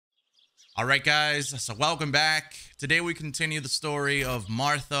All right, guys, so welcome back. Today we continue the story of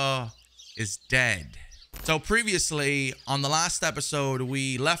Martha is dead. So previously, on the last episode,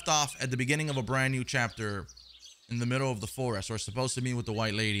 we left off at the beginning of a brand new chapter in the middle of the forest. We're supposed to meet with the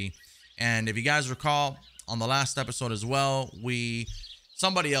white lady. And if you guys recall, on the last episode as well,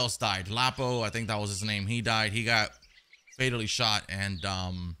 somebody else died. Lapo, I think that was his name. He died. He got fatally shot, and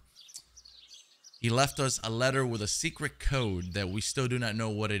he left us a letter with a secret code that we still do not know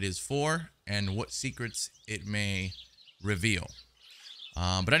what it is for and what secrets it may reveal.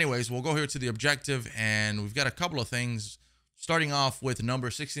 But anyways, we'll go here to the objective, and we've got a couple of things. Starting off with number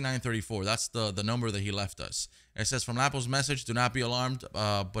 6934. That's the number that he left us. It says, from Lapo's message, do not be alarmed,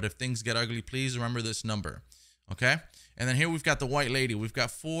 but if things get ugly, please remember this number. Okay? And then here we've got the white lady. We've got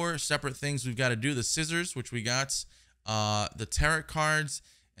 4 separate things we've got to do. The scissors, which we got, the tarot cards,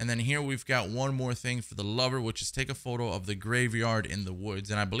 and then here we've got one more thing for the lover, which is take a photo of the graveyard in the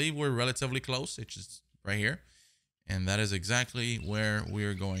woods. And I believe we're relatively close. It's just right here. And that is exactly where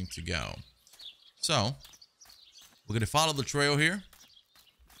we're going to go. So, we're going to follow the trail here.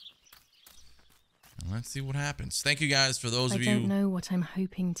 And let's see what happens. Thank you guys for those of you. I don't know what I'm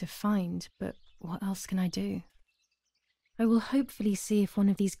hoping to find, but what else can I do? I will hopefully see if one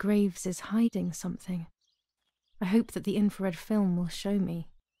of these graves is hiding something. I hope that the infrared film will show me.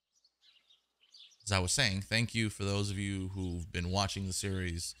 As I was saying, thank you for those of you who've been watching the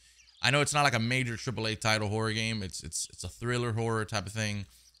series. I know it's not like a major AAA title horror game. It's a thriller horror type of thing,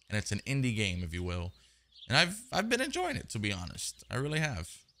 and it's an indie game, if you will. And I've been enjoying it, to be honest. I really have.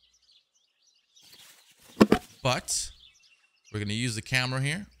 But we're gonna use the camera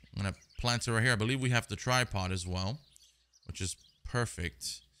here. I'm gonna plant it right here. I believe we have the tripod as well, which is perfect.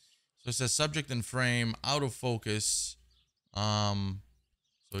 So it says subject in frame, out of focus.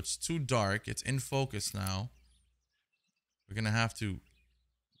 So it's too dark. It's in focus now. We're gonna have to,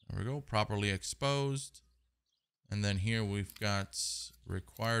 there we go, properly exposed. And then here we've got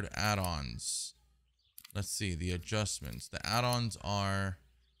required add-ons. Let's see the adjustments. The add-ons are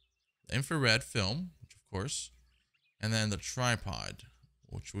the infrared film, which of course, and then the tripod,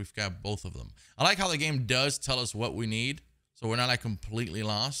 which we've got both of them. I like how the game does tell us what we need, so we're not like completely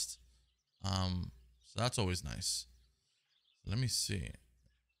lost. So that's always nice. Let me see.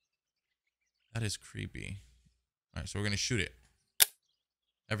 That is creepy. All right, so we're gonna shoot it.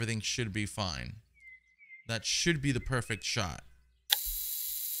 Everything should be fine. That should be the perfect shot.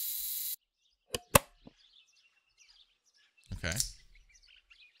 Okay.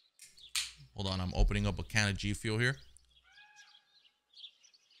 Hold on, I'm opening up a can of G Fuel here.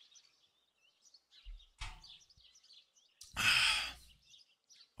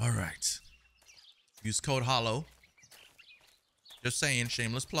 All right. Use code HOLLOW. Just saying,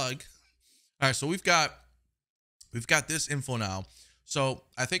 shameless plug. All right, so we've got this info now. So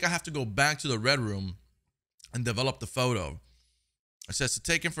I think I have to go back to the red room and develop the photo. It says to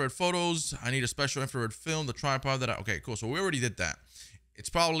take infrared photos, I need a special infrared film, the tripod okay, cool. So we already did that. It's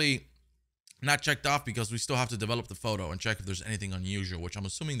probably not checked off because we still have to develop the photo and check if there's anything unusual, which I'm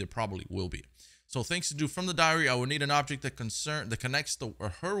assuming there probably will be. So things to do from the diary, I will need an object that connects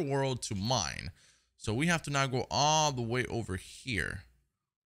her world to mine. So we have to now go all the way over here.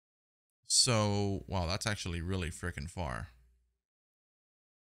 So, wow, that's actually really freaking far.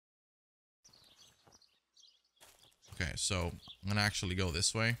 Okay, so I'm gonna actually go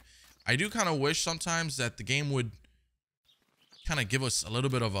this way. I do kind of wish sometimes that the game would kind of give us a little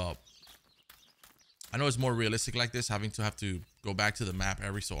bit of a, I know it's more realistic like this, having to go back to the map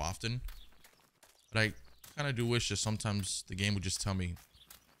every so often, but I kind of do wish that sometimes the game would just tell me,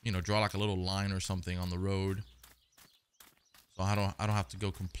 you know, draw like a little line or something on the road, so I don't have to go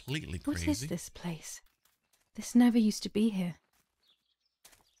completely crazy. What is this place? This never used to be here.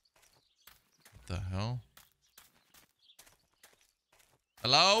 What the hell?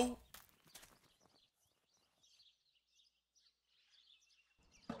 Hello?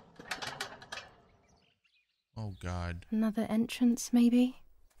 Oh God. Another entrance, maybe?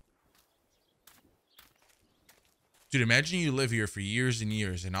 Dude, imagine you live here for years and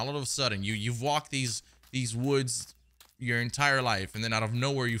years, and all of a sudden you've walked these woods your entire life, and then out of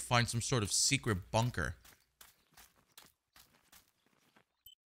nowhere you find some sort of secret bunker.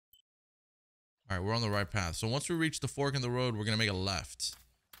 All right, we're on the right path. So once we reach the fork in the road, we're gonna make a left,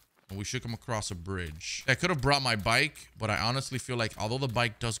 and we should come across a bridge. I could have brought my bike, but I honestly feel like although the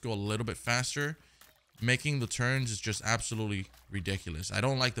bike does go a little bit faster, making the turns is just absolutely ridiculous. I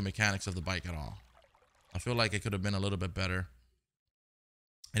don't like the mechanics of the bike at all. I feel like it could have been a little bit better.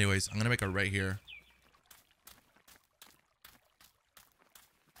 Anyways, I'm gonna make a right here.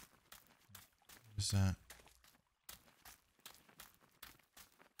 What's that?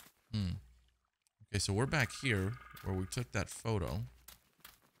 Okay, so we're back here where we took that photo.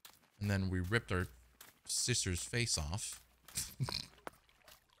 And then we ripped our sister's face off.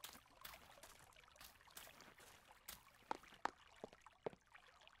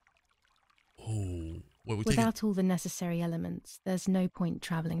 Oh, wait, Without all the necessary elements, there's no point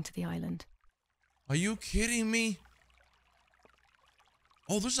traveling to the island. Are you kidding me?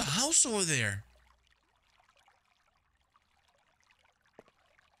 Oh, there's a house over there.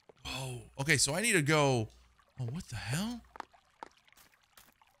 Oh, okay, so I need to go. Oh, what the hell?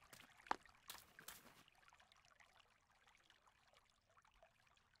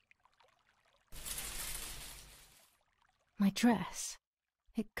 My dress.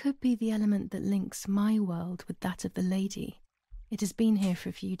 It could be the element that links my world with that of the lady. It has been here for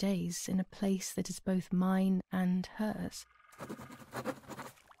a few days, in a place that is both mine and hers.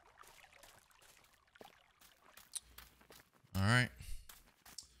 All right.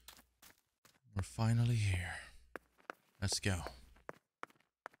 We're finally here. Let's go. Let's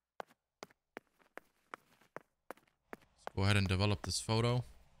go ahead and develop this photo.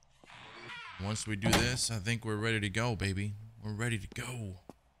 Once we do this, I think we're ready to go, baby. We're ready to go.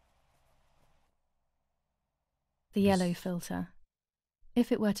 The yellow filter.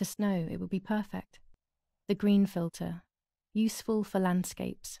 If it were to snow, it would be perfect. The green filter. Useful for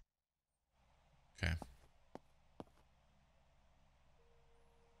landscapes. Okay.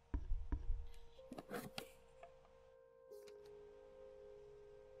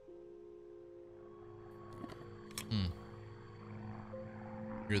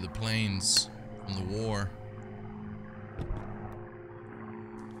 Hear the planes from the war.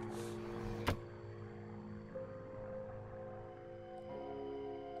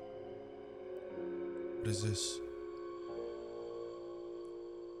 What is this?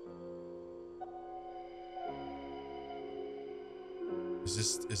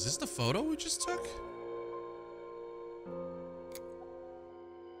 Is this the photo we just took?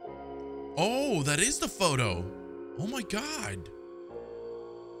 Oh, that is the photo. Oh my God.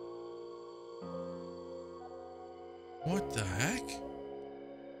 What the heck?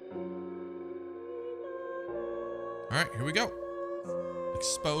 All right, here we go.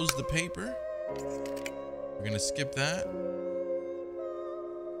 Expose the paper. We're gonna skip that.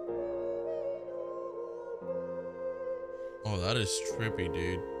 Oh, that is trippy,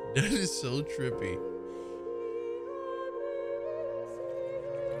 dude. That is so trippy.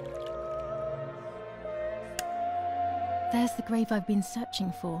 There's the grave I've been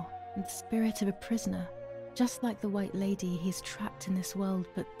searching for, and the spirit of a prisoner. Just like the White Lady, he's trapped in this world,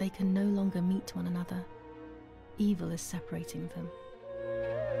 but they can no longer meet one another. Evil is separating them.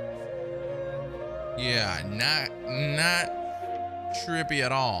 Yeah, not trippy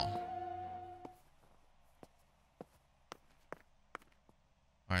at all.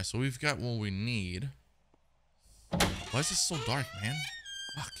 All right, so we've got what we need. Why is this so dark, man?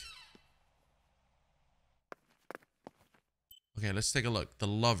 Fuck. Okay, let's take a look. The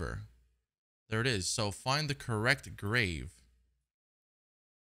lover. There it is. So find the correct grave.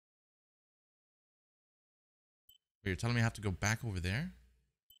 Wait, you're telling me I have to go back over there?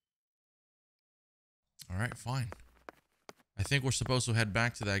 All right, fine. I think we're supposed to head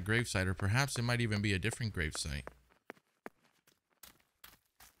back to that gravesite, or perhaps it might even be a different gravesite.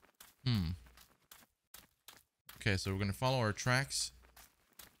 Okay, so we're going to follow our tracks.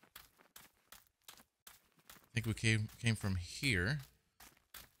 I think we came from here.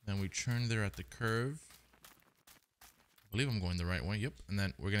 Then we turned there at the curve. I believe I'm going the right way. Yep. And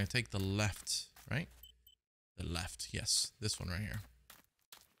then we're going to take the left, right? The left. Yes. This one right here.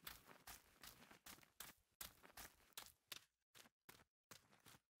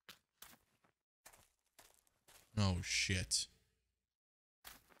 Oh, shit.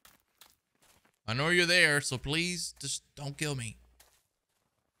 I know you're there, so please just don't kill me.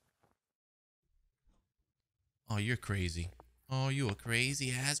 Oh, you're crazy. Oh, you a crazy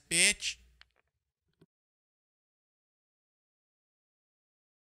ass bitch.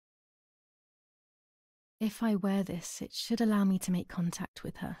 If I wear this, it should allow me to make contact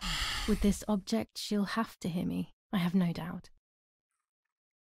with her. With this object, she'll have to hear me, I have no doubt.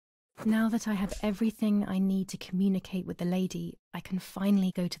 Now that I have everything I need to communicate with the lady, I can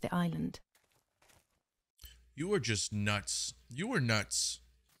finally go to the island. You were just nuts. You were nuts.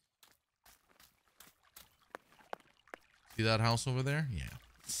 See that house over there? Yeah.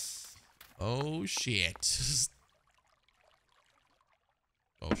 Oh, shit.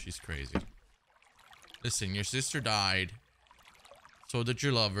 Oh, she's crazy. Listen, your sister died. So did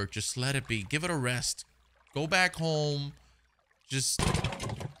your lover. Just let it be. Give it a rest. Go back home. Just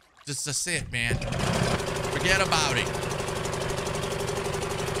that's it, man. Forget about it.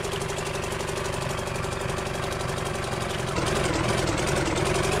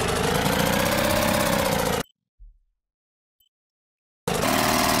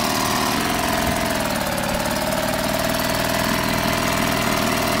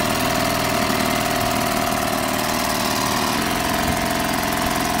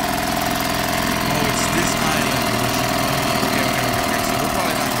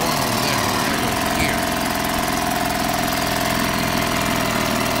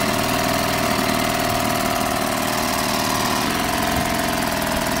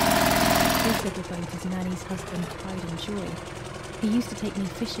 He used to take me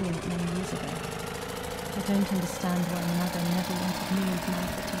fishing in it many years ago. I don't understand why Mother never wanted me and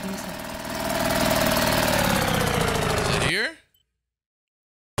Martha to use it. Is it here?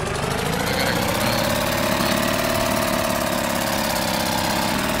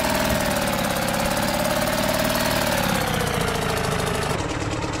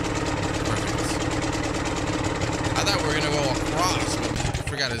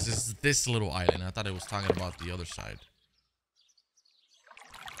 Is this little island. I thought it was talking about the other side.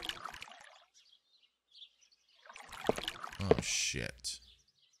 Oh shit.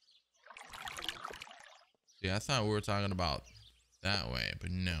 See, I thought we were talking about that way,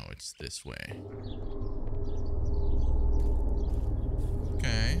 but no, it's this way.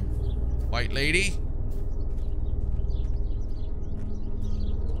 Okay. White lady.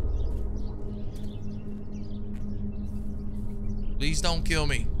 Please don't kill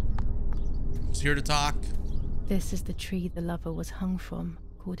me. Just here to talk. This is the tree the lover was hung from,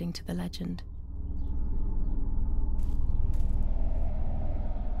 according to the legend.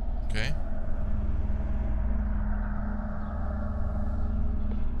 Okay.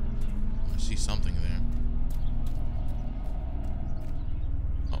 I see something there.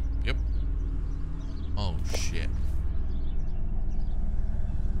 Oh, yep. Oh, shit.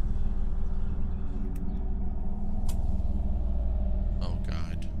 Oh,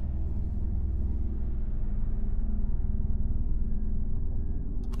 God.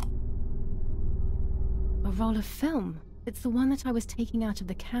 A roll of film. It's the one that I was taking out of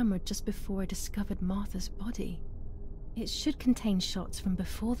the camera just before I discovered Martha's body. It should contain shots from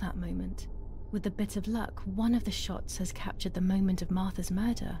before that moment. With a bit of luck, one of the shots has captured the moment of Martha's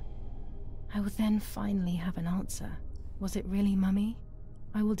murder. I will then finally have an answer. Was it really Mummy?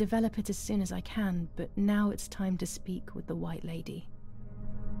 I will develop it as soon as I can, but now it's time to speak with the White Lady.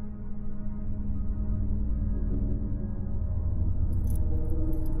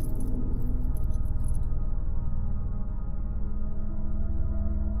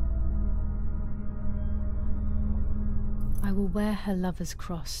 I will wear her lover's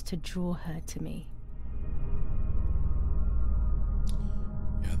cross to draw her to me.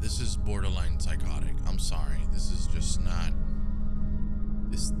 Yeah, this is borderline psychotic. I'm sorry. This is just not...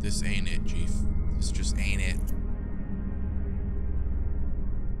 This ain't it, Chief. This just ain't it.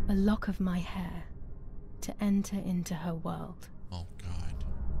 A lock of my hair to enter into her world. Oh, God.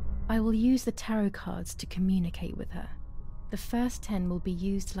 I will use the tarot cards to communicate with her. The first 10 will be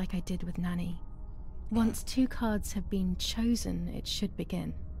used like I did with Nanny. Once 2 cards have been chosen, it should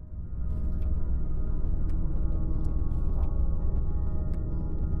begin.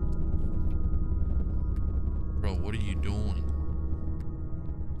 Bro, what are you doing?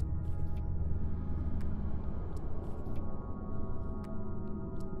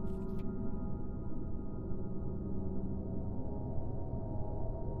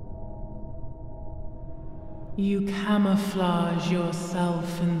 You camouflage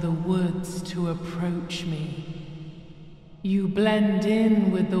yourself in the woods to approach me. You blend in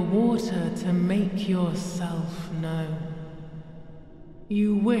with the water to make yourself known.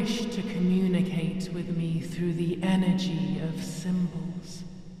 You wish to communicate with me through the energy of symbols.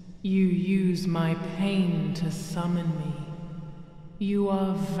 You use my pain to summon me. You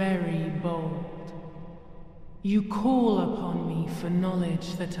are very bold. You call upon me for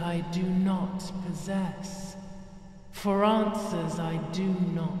knowledge that I do not possess. For answers I do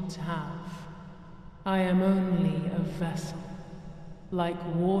not have. I am only a vessel, like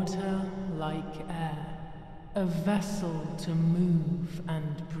water, like air, a vessel to move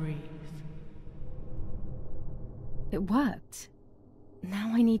and breathe. It worked.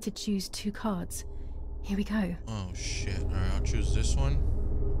 Now I need to choose 2 cards. Here we go. Oh, shit. Alright, I'll choose this one.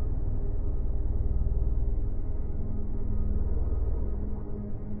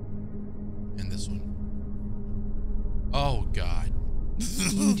 And this one. Oh, God.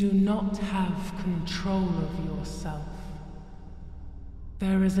 You do not have control of yourself.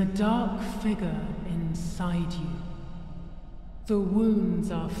 There is a dark figure inside you. The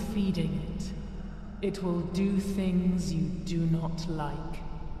wounds are feeding it. It will do things you do not like.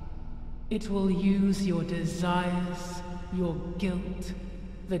 It will use your desires, your guilt,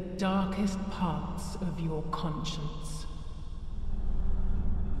 the darkest parts of your conscience.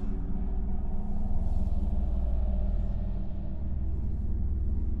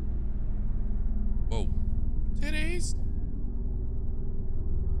 Whoa. Titties.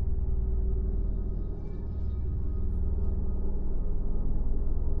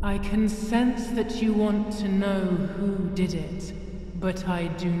 I can sense that you want to know who did it, but I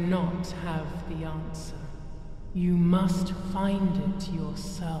do not have the answer. You must find it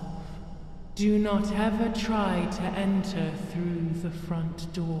yourself. Do not ever try to enter through the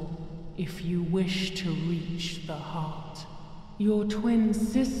front door if you wish to reach the heart. Your twin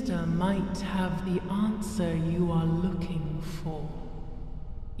sister might have the answer you are looking for.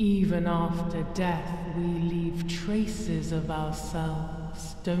 Even after death, we leave traces of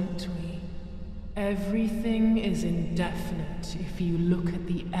ourselves, don't we? Everything is indefinite if you look at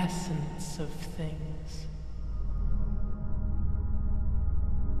the essence of things.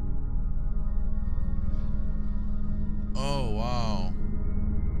 Oh, wow.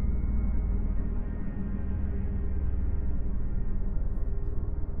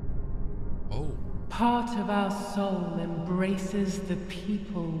 Oh. Part of our soul embraces the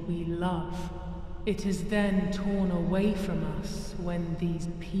people we love. It is then torn away from us when these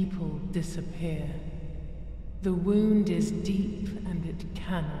people disappear. The wound is deep and it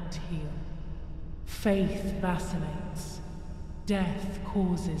cannot heal. Faith vacillates. Death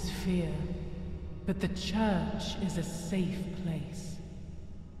causes fear. But the church is a safe place.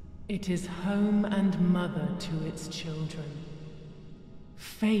 It is home and mother to its children.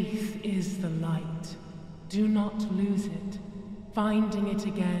 Faith is the light. Do not lose it. Finding it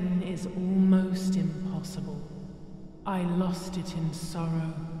again is almost impossible. I lost it in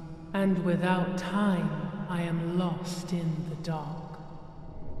sorrow, and without time, I am lost in the dark.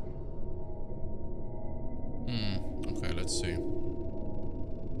 Okay, let's see.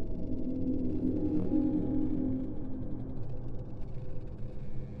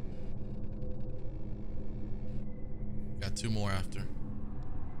 Got two more after.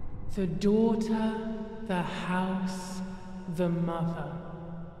 The daughter, the house, the mother.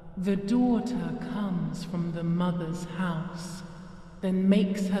 The daughter comes from the mother's house, then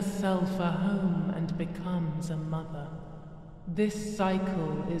makes herself a home and becomes a mother. This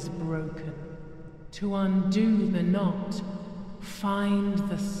cycle is broken. To undo the knot, find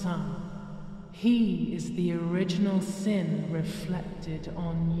the son. He is the original sin reflected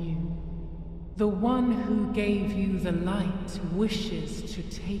on you. The one who gave you the light wishes to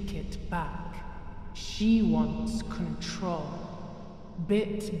take it back. She wants control.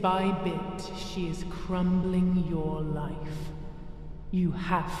 Bit by bit, she is crumbling your life. You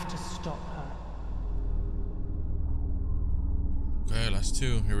have to stop her. Okay, last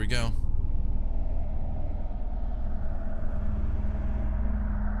two. Here we go.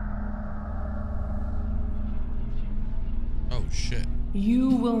 Oh, shit. You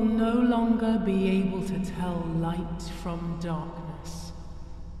will no longer be able to tell light from darkness.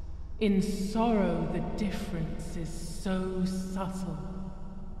 In sorrow, the difference is so subtle.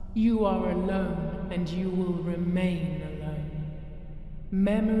 You are alone, and you will remain alone.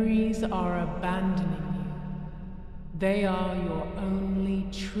 Memories are abandoning you. They are your only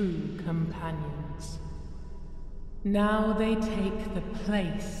true companions. Now they take the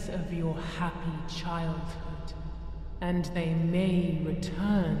place of your happy childhood, and they may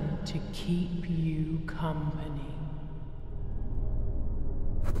return to keep you company.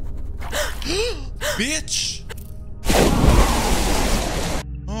 Bitch!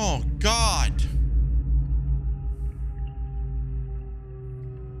 Oh, God.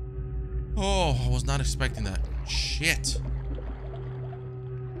 Oh, I was not expecting that. Shit.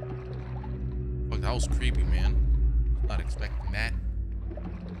 Fuck, that was creepy, man. Not expecting that.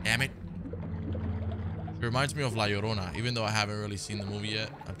 Damn it. It reminds me of La Llorona, even though I haven't really seen the movie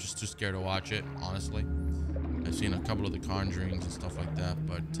yet. I'm just too scared to watch it, honestly. I've seen a couple of the Conjurings and stuff like that,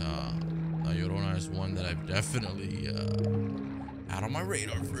 but La Llorona is one that I've definitely had on my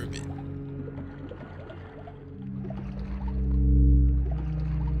radar for a bit.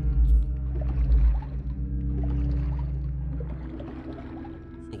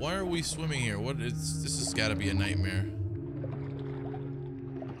 So why are we swimming here? This has got to be a nightmare.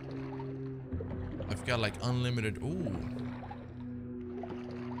 I've got like unlimited. Ooh,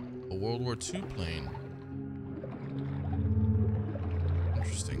 a World War II plane.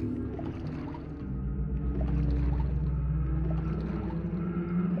 Interesting.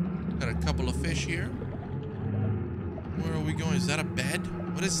 Got a couple of fish here. Where are we going? Is that a bed?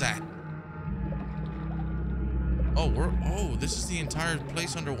 What is that? Oh, oh, this is the entire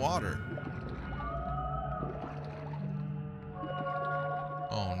place underwater.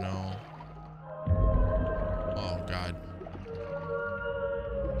 Oh no. Oh God.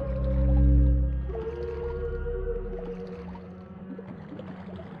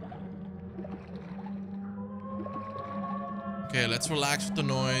 Okay, let's relax with the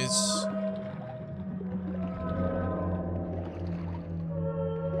noise.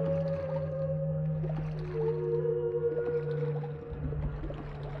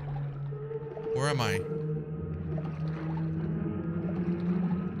 Where am I?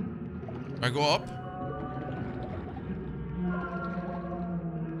 I go up?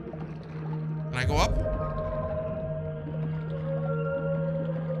 Can I go up?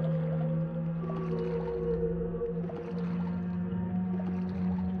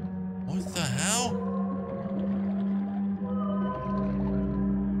 What the hell?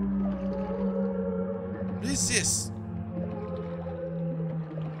 What is this?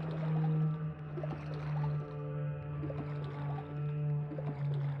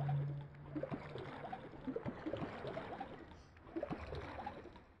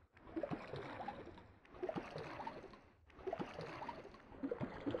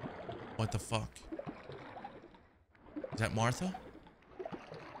 What the fuck? Is that Martha?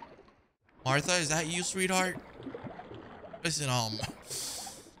 Martha, is that you, sweetheart? Listen, I'm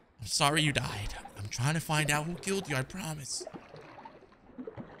sorry you died. I'm trying to find out who killed you, I promise.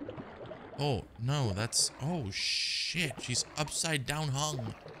 Oh, no, that's... Oh, shit. She's upside down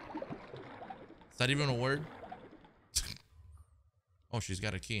hung. Is that even a word? Oh, she's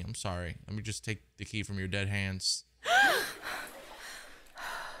got a key. I'm sorry. Let me just take the key from your dead hands.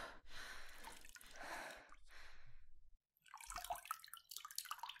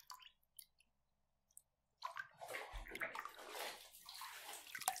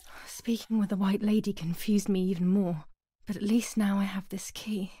 Speaking with the White Lady confused me even more, but at least now I have this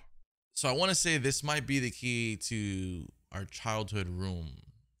key. So I want to say this might be the key to our childhood room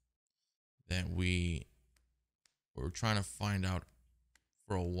that we were trying to find out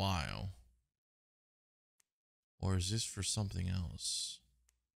for a while. Or is this for something else?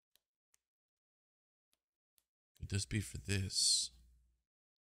 Could this be for this?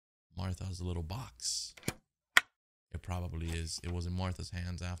 Martha's little box. It probably is. It was in Martha's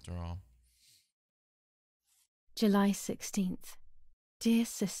hands after all. July 16th. Dear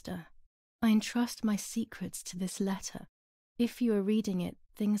sister, I entrust my secrets to this letter. If you are reading it,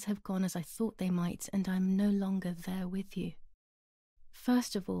 things have gone as I thought they might, and I am no longer there with you.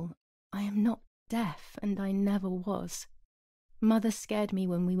 First of all, I am not deaf, and I never was. Mother scared me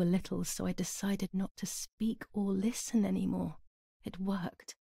when we were little, so I decided not to speak or listen anymore. It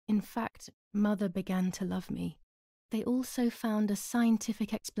worked. In fact, Mother began to love me. They also found a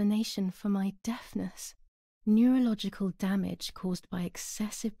scientific explanation for my deafness. Neurological damage caused by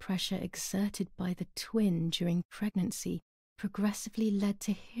excessive pressure exerted by the twin during pregnancy progressively led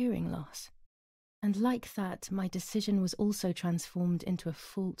to hearing loss. And like that, my decision was also transformed into a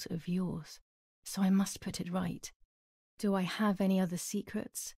fault of yours. So I must put it right. Do I have any other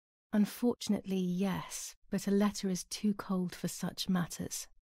secrets? Unfortunately, yes, but a letter is too cold for such matters.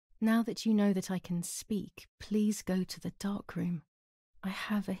 Now that you know that I can speak, please go to the dark room. I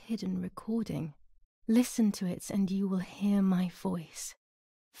have a hidden recording. Listen to it and you will hear my voice.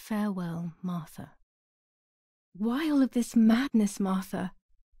 Farewell, Martha. Why all of this madness, Martha?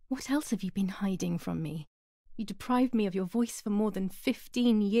 What else have you been hiding from me? You deprived me of your voice for more than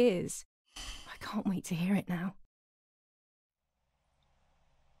 15 years. I can't wait to hear it now.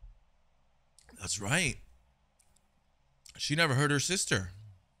 That's right. She never heard her sister.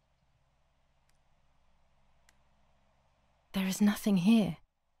 There is nothing here.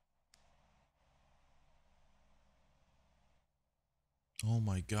 Oh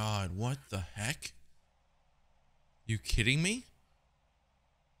my god, what the heck? You kidding me?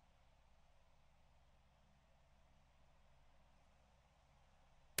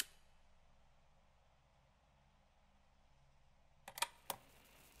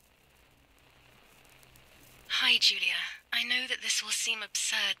 Hi, Julia. I know that this will seem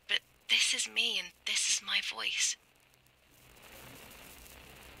absurd, but this is me and this is my voice.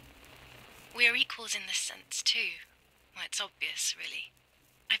 We are equals in this sense, too. Well, it's obvious, really.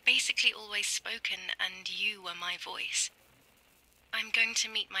 I've basically always spoken, and you were my voice. I'm going to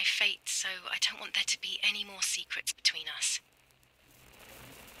meet my fate, so I don't want there to be any more secrets between us.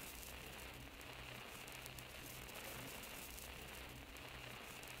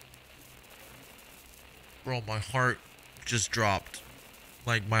 Bro, my heart just dropped.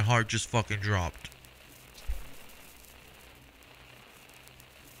 Like, my heart just fucking dropped.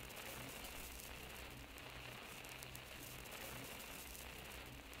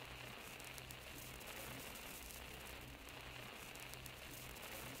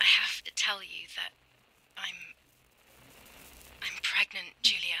 I have to tell you that I'm pregnant,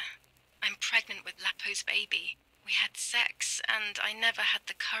 Julia. I'm pregnant with Lapo's baby. We had sex, and I never had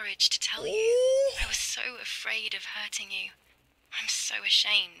the courage to tell you. I was so afraid of hurting you. I'm so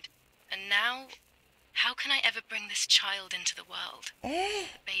ashamed. And now, how can I ever bring this child into the world?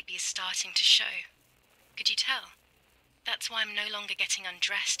 The baby is starting to show. Could you tell? That's why I'm no longer getting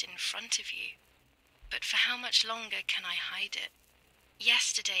undressed in front of you. But for how much longer can I hide it?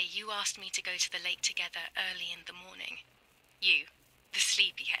 Yesterday, you asked me to go to the lake together early in the morning. You, the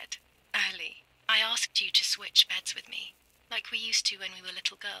sleepyhead. Early. I asked you to switch beds with me, like we used to when we were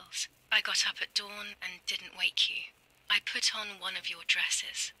little girls. I got up at dawn and didn't wake you. I put on one of your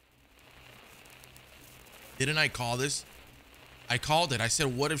dresses. Didn't I call this? I called it. I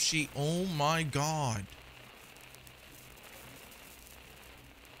said, what if she... Oh my God.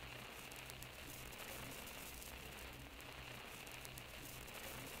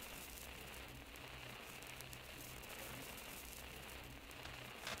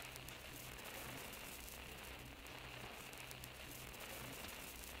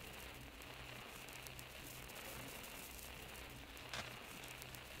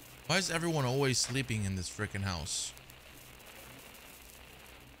 Why is everyone always sleeping in this freaking house?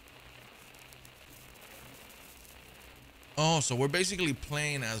 Oh, so we're basically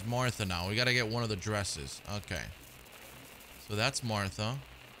playing as Martha now. We gotta get one of the dresses. Okay. So that's Martha.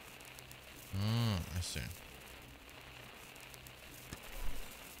 Oh, I see.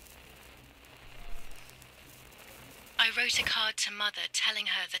 I wrote a card to Mother telling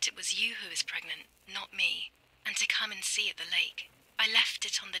her that it was you who was pregnant, not me, and to come and see at the lake. I left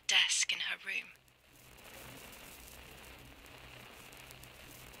it on the desk in her room.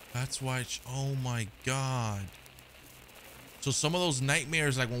 That's why... Oh my God. So some of those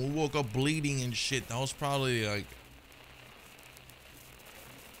nightmares, like when we woke up bleeding and shit, that was probably like...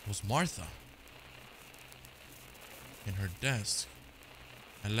 It was Martha. In her desk.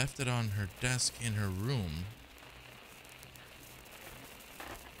 I left it on her desk in her room.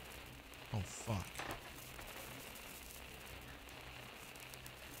 Oh, fuck.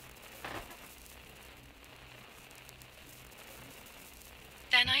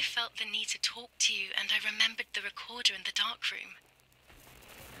 Then I felt the need to talk to you, and I remembered the recorder in the dark room.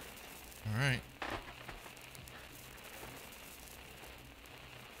 All right.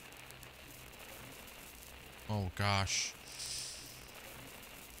 Oh, gosh.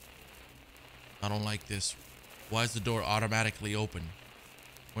 I don't like this. Why is the door automatically open?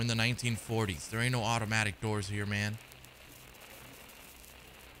 We're in the 1940s. There ain't no automatic doors here, man.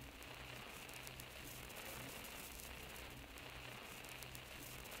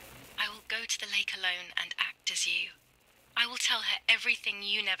 I will go to the lake alone and act as you. I will tell her everything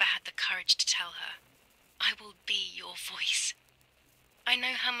you never had the courage to tell her. I will be your voice. I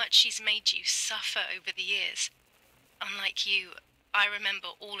know how much she's made you suffer over the years. Unlike you, I remember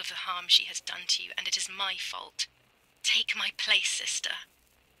all of the harm she has done to you, and it is my fault. Take my place, sister.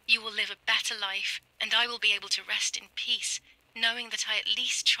 You will live a better life, and I will be able to rest in peace, knowing that I at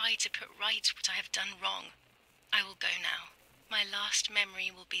least tried to put right what I have done wrong. I will go now. My last memory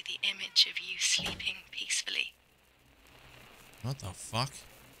will be the image of you sleeping peacefully. What the fuck?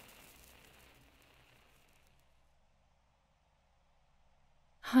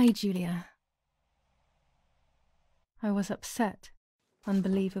 Hi, Julia. I was upset.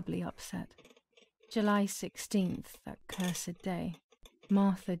 Unbelievably upset. July 16th, that cursed day.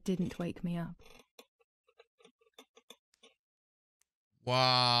 Martha didn't wake me up.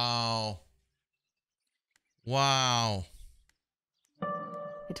 Wow. Wow.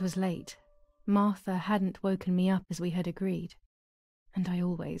 It was late. Martha hadn't woken me up as we had agreed. And I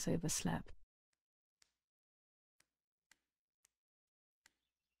always overslept.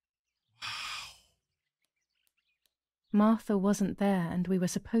 Martha wasn't there, and we were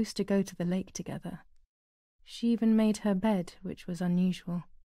supposed to go to the lake together. She even made her bed, which was unusual.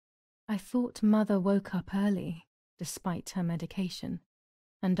 I thought Mother woke up early, despite her medication,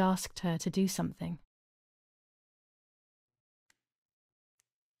 and asked her to do something.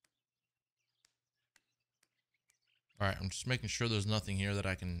 All right, I'm just making sure there's nothing here that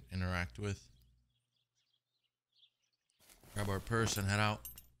I can interact with. Grab our purse and head out.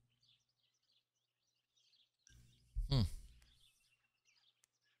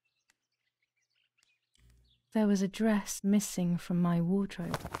 There was a dress missing from my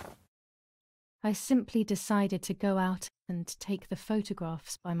wardrobe. I simply decided to go out and take the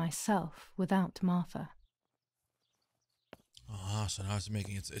photographs by myself without Martha. Ah, so now it's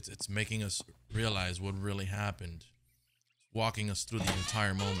making us realize what really happened. Walking us through the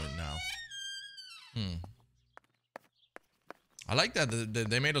entire moment now. I like that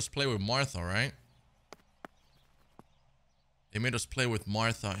they made us play with Martha, right? They made us play with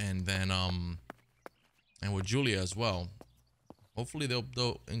Martha and then and with Julia as well. Hopefully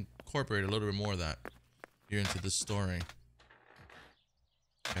they'll incorporate a little bit more of that here into this story.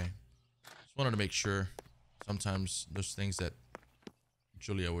 Okay. Just wanted to make sure. Sometimes there's things that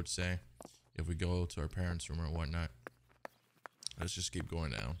Julia would say if we go to our parents' room or whatnot. Let's just keep going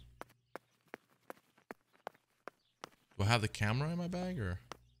down. Do I I have the camera in my bag, or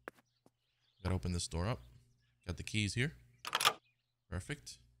gotta open this door up? Got the keys here.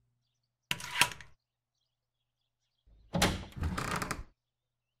 Perfect.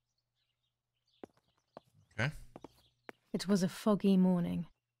 Okay. It was a foggy morning,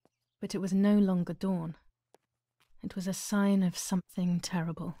 but it was no longer dawn. It was a sign of something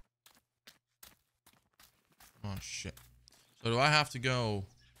terrible. Oh, shit. So do I have to go...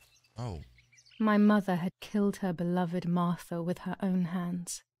 Oh. My mother had killed her beloved Martha with her own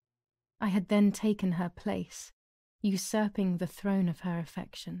hands. I had then taken her place, usurping the throne of her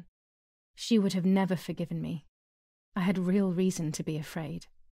affection. She would have never forgiven me. I had real reason to be afraid.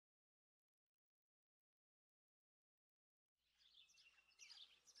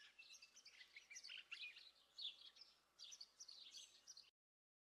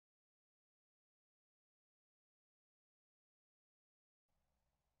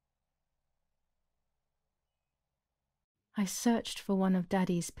 I searched for one of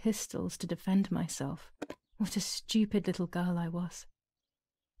Daddy's pistols to defend myself. What a stupid little girl I was.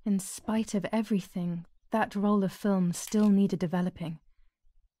 In spite of everything, that roll of film still needed developing,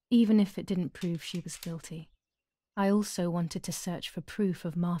 even if it didn't prove she was guilty. I also wanted to search for proof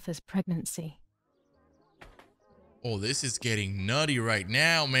of Martha's pregnancy. Oh, this is getting nutty right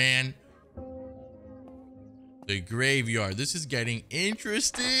now, man. The graveyard. This is getting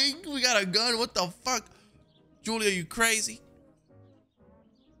interesting. We got a gun. What the fuck? Julia, you crazy?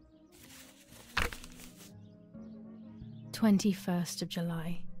 21st of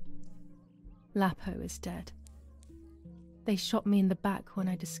July. Lapo is dead. They shot me in the back when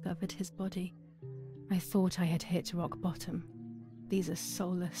I discovered his body. I thought I had hit rock bottom. These are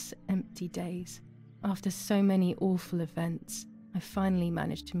soulless, empty days. After so many awful events, I finally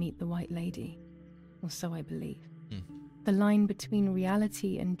managed to meet the White Lady. Or so I believe. The line between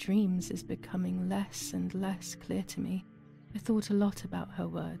reality and dreams is becoming less and less clear to me. I thought a lot about her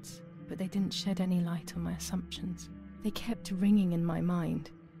words, but they didn't shed any light on my assumptions. They kept ringing in my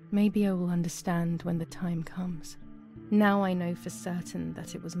mind. Maybe I will understand when the time comes. Now I know for certain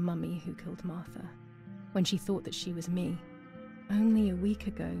that it was Mummy who killed Martha, when she thought that she was me. Only a week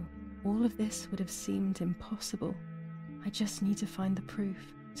ago, all of this would have seemed impossible. I just need to find the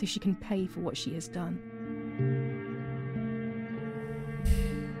proof, so she can pay for what she has done.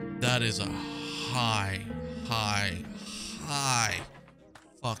 That is a high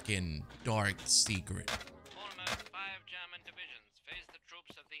fucking dark secret. Almost 5 German divisions face the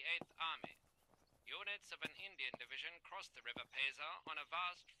troops of the 8th Army. Units of an Indian division crossed the River Pesa on a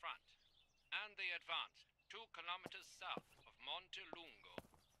vast front, and they advanced 2 kilometers south of Monte Lungo.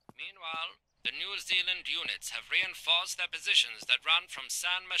 Meanwhile, the New Zealand units have reinforced their positions that run from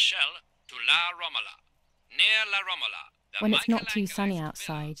San Michel to La Romola. Near La Romola, when it's not too sunny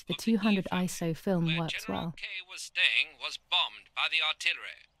outside, the 200 ISO film works well. General K was staying was bombed by the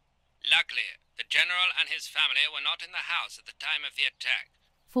artillery. Luckily, the general and his family were not in the house at the time of the attack.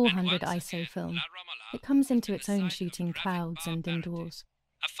 400 ISO film. It comes into its own shooting clouds and indoors.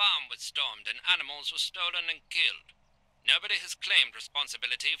 A farm was stormed and animals were stolen and killed. Nobody has claimed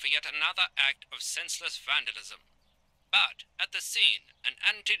responsibility for yet another act of senseless vandalism. But at the scene, an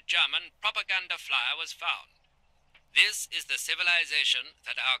anti-German propaganda flyer was found. This is the civilization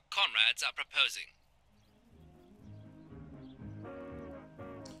that our comrades are proposing.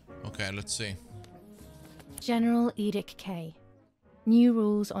 Okay, let's see. General Edict K. New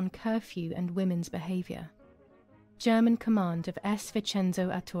rules on curfew and women's behavior. German command of S. Vincenzo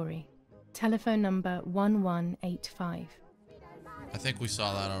Attori. Telephone number 1185. I think we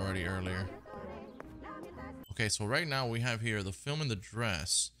saw that already earlier. Okay, so right now we have here the film and the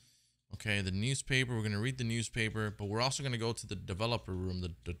dress. Okay, the newspaper. We're going to read the newspaper, but we're also going to go to the developer room,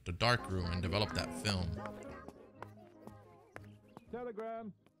 the dark room, and develop that film.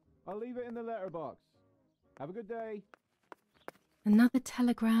 Telegram. I'll leave it in the letterbox. Have a good day. Another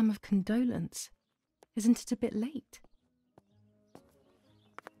telegram of condolence. Isn't it a bit late?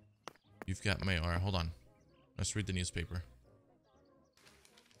 You've got mail. All right, hold on. Let's read the newspaper.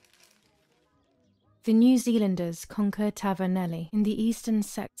 The New Zealanders conquer Tavernelli. In the eastern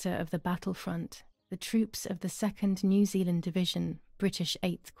sector of the battlefront, the troops of the 2nd New Zealand Division, British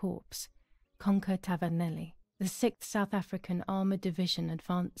 8th Corps, conquer Tavernelli. The 6th South African Armoured Division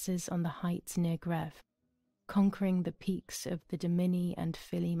advances on the heights near Greve, conquering the peaks of the Dimini and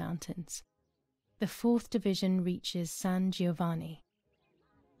Fili Mountains. The 4th Division reaches San Giovanni.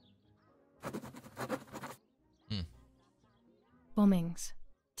 Bombings.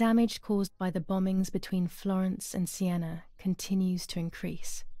 Damage caused by the bombings between Florence and Siena continues to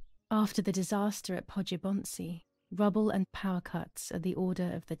increase. After the disaster at Poggibonsi, rubble and power cuts are the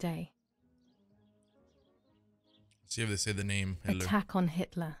order of the day. See if they say the name Hitler. Attack on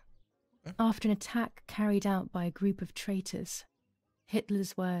Hitler. Okay. After an attack carried out by a group of traitors,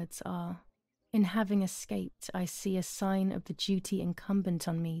 Hitler's words are, "In having escaped, I see a sign of the duty incumbent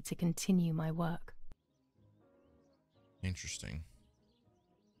on me to continue my work." Interesting.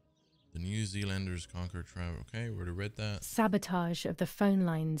 The New Zealanders conquered travel. Okay, we already read that. Sabotage of the phone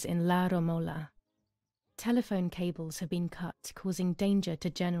lines in La Romola. Telephone cables have been cut, causing danger to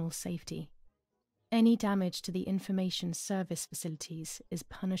general safety. Any damage to the information service facilities is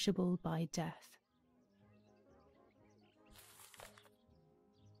punishable by death.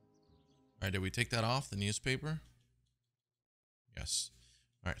 All right, did we take that off the newspaper? Yes.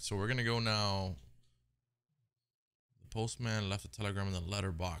 All right, so we're gonna go now. The postman left a telegram in the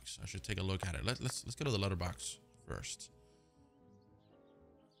letterbox. I should take a look at it. Let's go to the letterbox first.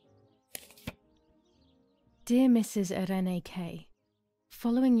 Dear Mrs. Irene K.,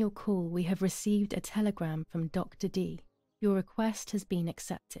 following your call, we have received a telegram from Dr. D. Your request has been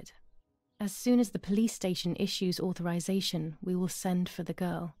accepted. As soon as the police station issues authorization, we will send for the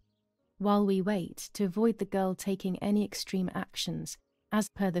girl. While we wait, to avoid the girl taking any extreme actions, as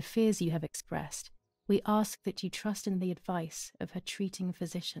per the fears you have expressed, we ask that you trust in the advice of her treating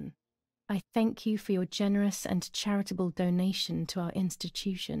physician. I thank you for your generous and charitable donation to our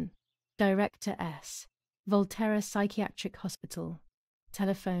institution. Director S., Volterra Psychiatric Hospital,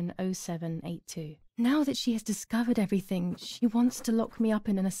 telephone 0782. Now that she has discovered everything, she wants to lock me up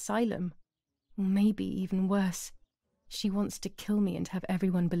in an asylum. Or maybe even worse, she wants to kill me and have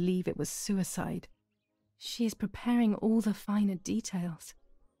everyone believe it was suicide. She is preparing all the finer details.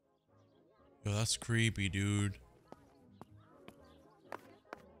 Yo, that's creepy, dude.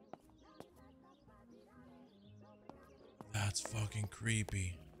 That's fucking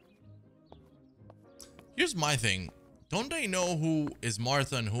creepy. Here's my thing. Don't they know who is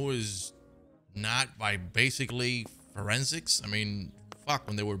Martha and who is not by basically forensics? I mean, fuck,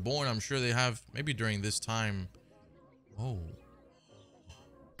 when they were born, I'm sure they have, maybe during this time. Oh.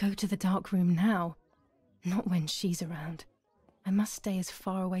 Go to the dark room now. Not when she's around. I must stay as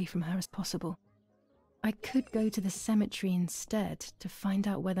far away from her as possible. I could go to the cemetery instead to find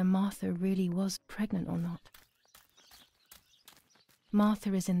out whether Martha really was pregnant or not.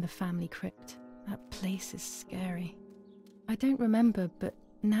 Martha is in the family crypt. That place is scary. I don't remember, but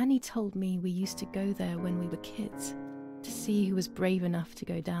Nanny told me we used to go there when we were kids, to see who was brave enough to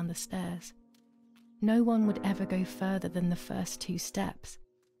go down the stairs. No one would ever go further than the first 2 steps.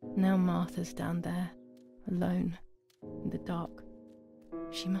 Now Martha's down there, alone, in the dark.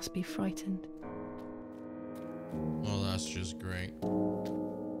 She must be frightened. Oh, that's just great.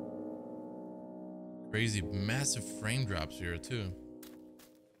 Crazy, massive frame drops here, too.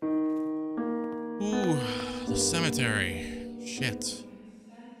 Ooh, the cemetery. Shit.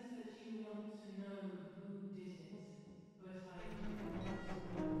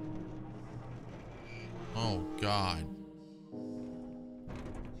 Oh, God.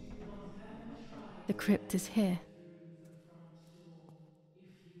 The crypt is here.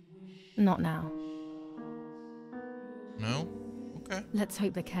 Not now. No? Okay. Let's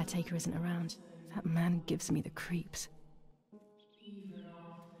hope the caretaker isn't around. That man gives me the creeps.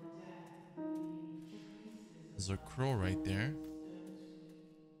 There's a crow right there.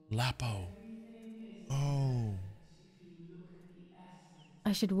 Lapo. Oh.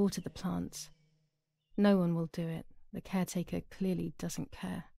 I should water the plants. No one will do it. The caretaker clearly doesn't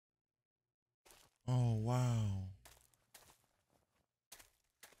care. Oh, wow.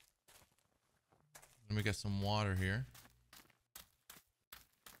 Let me get some water here.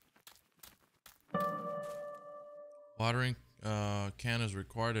 Watering can is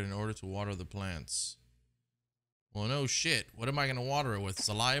required in order to water the plants. Well, no shit. What am I going to water it with?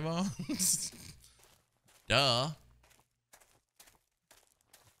 Saliva? Duh.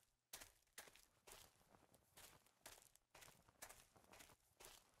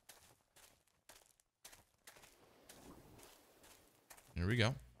 Here we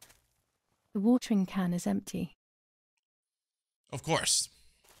go. The watering can is empty. Of course.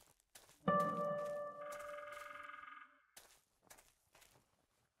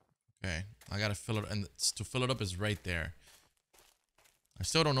 Okay, I gotta fill it, and to fill it up is right there. I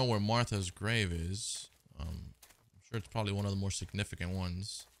still don't know where Martha's grave is. I'm sure it's probably one of the more significant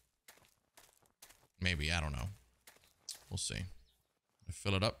ones. Maybe, I don't know. We'll see. I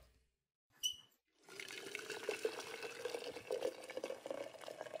fill it up.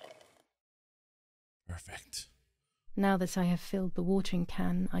 Perfect. Now that I have filled the watering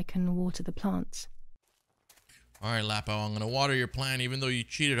can, I can water the plants. Alright, Lapo, I'm gonna water your plant even though you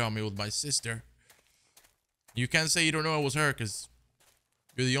cheated on me with my sister. You can't say you don't know it was her because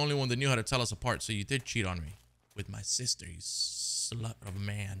you're the only one that knew how to tell us apart, so you did cheat on me. with my sister, you slut of a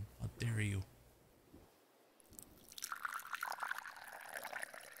man. How dare you?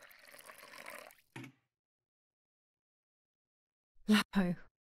 Lapo,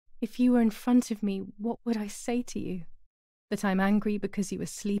 if you were in front of me, what would I say to you? That I'm angry because you were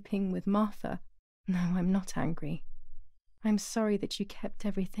sleeping with Martha? No, I'm not angry. I'm sorry that you kept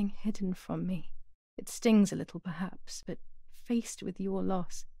everything hidden from me. It stings a little, perhaps, but faced with your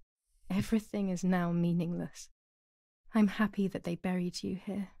loss, everything is now meaningless. I'm happy that they buried you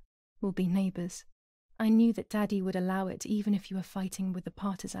here. We'll be neighbours. I knew that Daddy would allow it even if you were fighting with the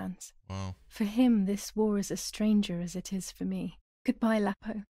partisans. Wow. For him, this war is as stranger as it is for me. Goodbye,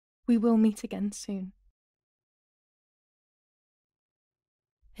 Lapo. We will meet again soon.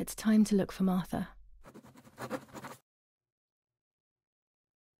 It's time to look for Martha.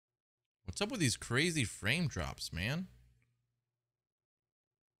 What's up with these crazy frame drops, man?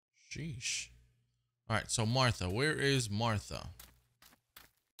 Sheesh. Alright, so Martha. Where is Martha?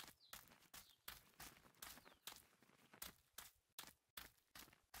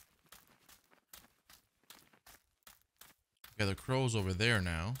 Okay, the crow's over there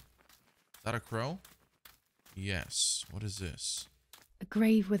now. Is that a crow? Yes. What is this? A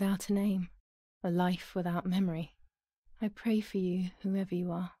grave without a name. A life without memory. I pray for you, whoever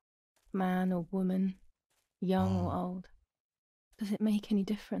you are. Man or woman. Young or old. Does it make any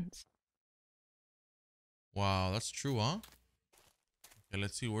difference? Wow, that's true, huh? Okay,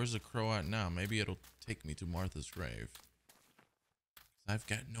 let's see. Where's the crow at now? Maybe it'll take me to Martha's grave. I've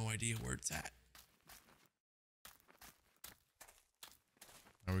got no idea where it's at.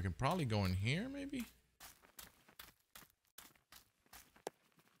 And we can probably go in here, maybe?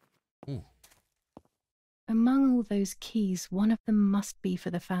 Ooh. Among all those keys, one of them must be for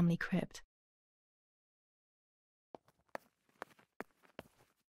the family crypt.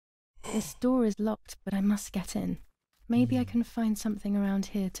 This door is locked, but I must get in. Maybe I can find something around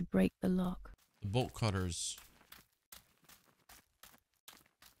here to break the lock. The bolt cutters.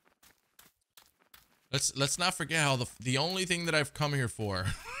 Let's not forget how the only thing that I've come here for,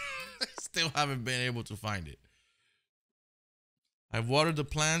 I still haven't been able to find it. I've watered the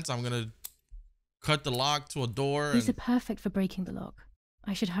plants. I'm gonna cut the lock to a door. These are perfect for breaking the lock.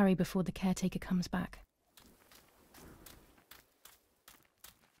 I should hurry before the caretaker comes back.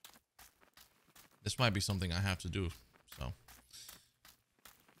 This might be something I have to do, so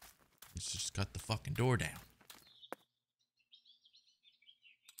let's just cut the fucking door down.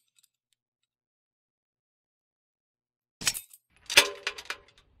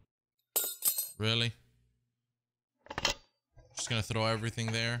 Really? Just gonna throw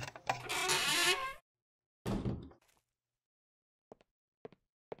everything there?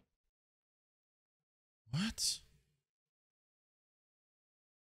 What?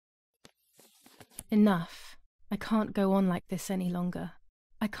 Enough. I can't go on like this any longer.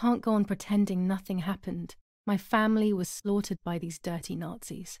 I can't go on pretending nothing happened. My family was slaughtered by these dirty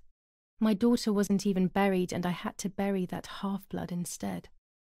Nazis. My daughter wasn't even buried, and I had to bury that half-blood instead.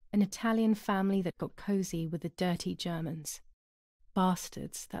 An Italian family that got cozy with the dirty Germans.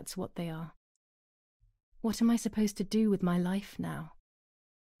 Bastards, that's what they are. What am I supposed to do with my life now?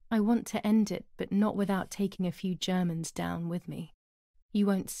 I want to end it, but not without taking a few Germans down with me. You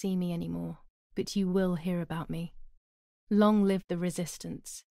won't see me anymore, but you will hear about me. Long live the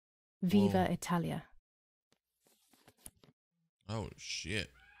resistance. Viva Whoa. Italia. Oh,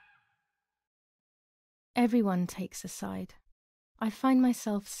 shit. Everyone takes a side. I find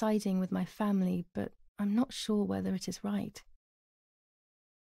myself siding with my family, but I'm not sure whether it is right.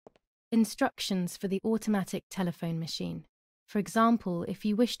 Instructions for the automatic telephone machine. For example, if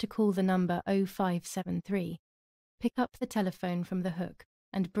you wish to call the number 0573, pick up the telephone from the hook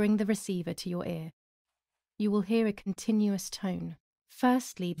and bring the receiver to your ear. You will hear a continuous tone.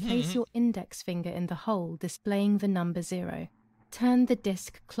 Firstly, place your index finger in the hole displaying the number 0. Turn the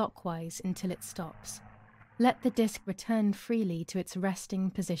disc clockwise until it stops. Let the disc return freely to its resting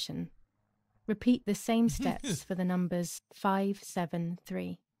position. Repeat the same steps for the numbers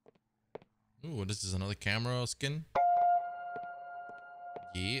 573. Ooh, this is another camera skin?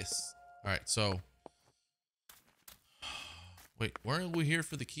 Yes. Alright, so... Wait, weren't we here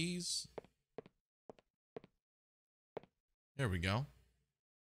for the keys? There we go.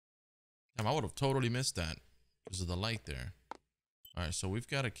 Damn, I would have totally missed that because of the light there. Alright, so we've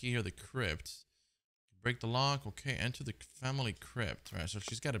got a key here, the crypt. Break the lock. Okay, enter the family crypt. Alright, so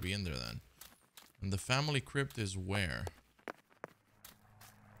she's got to be in there then. And the family crypt is where?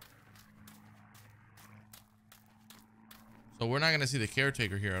 So we're not going to see the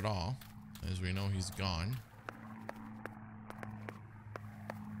caretaker here at all. As we know, he's gone.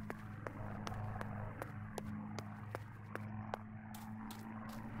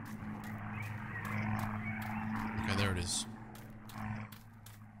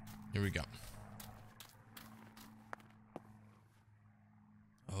 Here we go.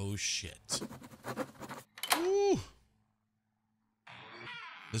 Oh, shit. Ooh.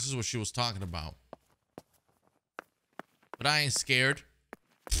 This is what she was talking about. But I ain't scared.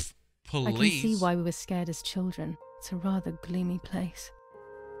 Pfft, police. I can see why we were scared as children. It's a rather gloomy place.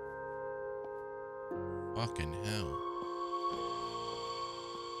 Fucking hell.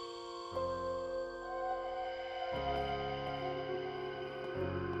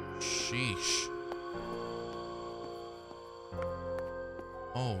 Sheesh.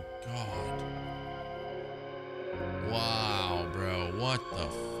 Oh, God. Wow, bro. What the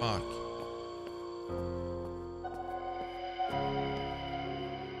fuck?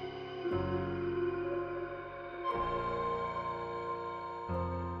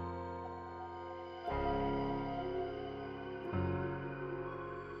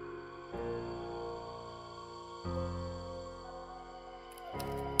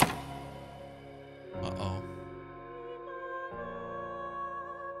 Uh-oh.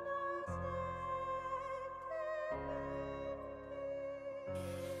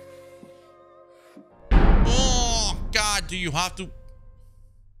 Oh, God, do you have to?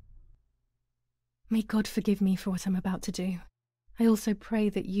 May God forgive me for what I'm about to do. I also pray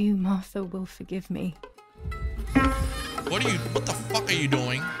that you, Martha, will forgive me. What the fuck are you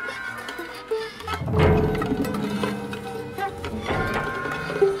doing?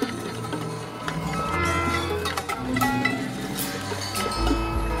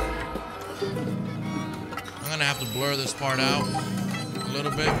 I'm gonna have to blur this part out a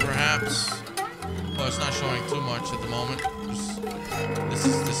little bit, perhaps. Well, it's not showing too much at the moment. This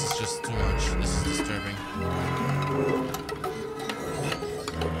is just too much. This is disturbing.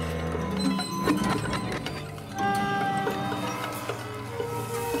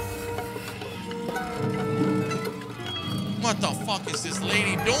 What the fuck is this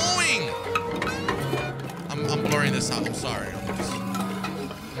lady doing? I'm blurring this out. I'm sorry.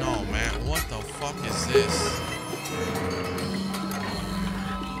 No, man. What the fuck is this?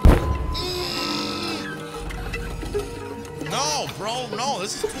 No, bro. No,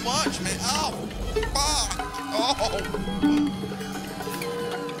 this is too much, man. Ow. Fuck. Oh.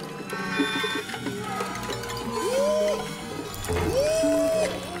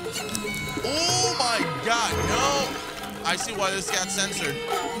 Oh my God. No. I see why this got censored.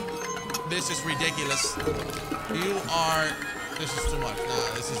 This is ridiculous. This is too much.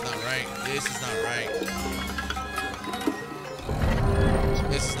 Nah, this is not right. This is not right.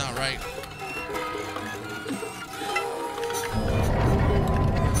 This is not right.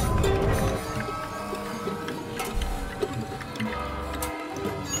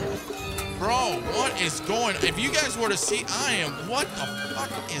 Bro, what is going on? If you guys were to see, what the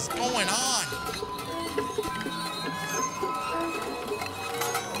fuck is going on?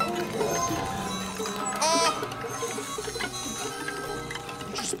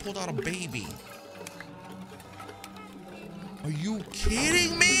 Pulled out a baby. Are you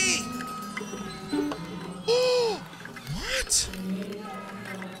kidding me? Oh, what?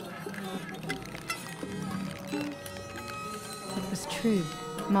 It was true.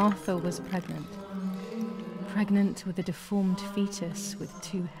 Martha was pregnant. Pregnant with a deformed fetus with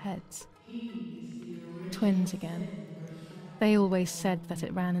 2 heads. Twins again. They always said that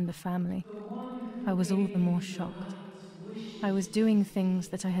it ran in the family. I was all the more shocked. I was doing things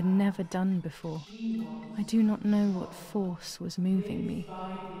that I had never done before. I do not know what force was moving me.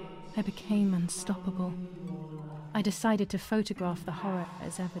 I became unstoppable. I decided to photograph the horror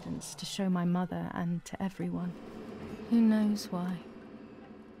as evidence to show my mother and to everyone. Who knows why?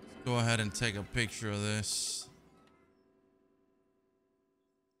 Go ahead and take a picture of this.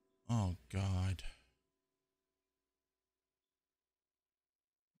 Oh, God.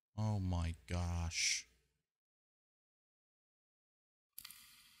 Oh, my gosh.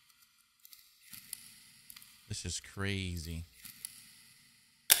 This is crazy.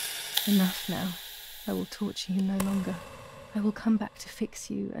 Enough now. I will torture you no longer. I will come back to fix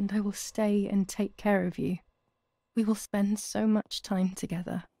you, and I will stay and take care of you. We will spend so much time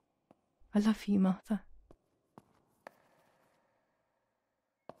together. I love you, Martha.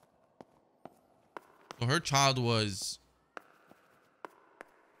 So her child was...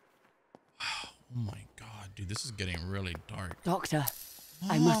 Oh my God, dude, this is getting really dark. Doctor,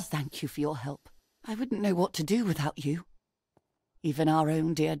 I must thank you for your help. I wouldn't know what to do without you. Even our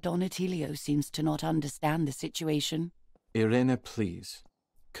own dear Donatello seems to not understand the situation. Irene, please.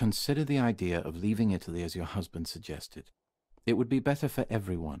 Consider the idea of leaving Italy as your husband suggested. It would be better for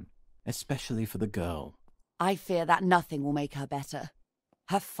everyone, especially for the girl. I fear that nothing will make her better.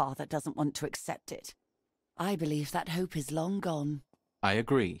 Her father doesn't want to accept it. I believe that hope is long gone. I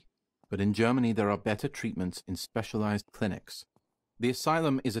agree. but in Germany there are better treatments in specialized clinics. The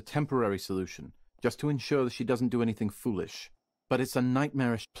asylum is a temporary solution, just to ensure that she doesn't do anything foolish. But it's a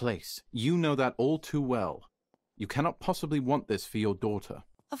nightmarish place. You know that all too well. You cannot possibly want this for your daughter.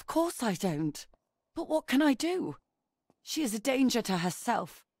 Of course I don't. But what can I do? She is a danger to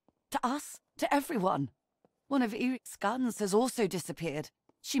herself, to us, to everyone. One of Eric's guns has also disappeared.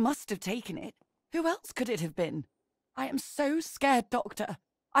 She must have taken it. Who else could it have been? I am so scared, Doctor.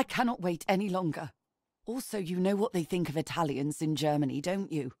 I cannot wait any longer. Also, you know what they think of Italians in Germany,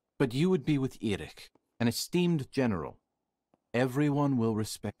 don't you? But you would be with Eric, an esteemed general. Everyone will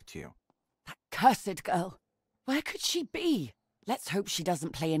respect you. That cursed girl. Where could she be? Let's hope she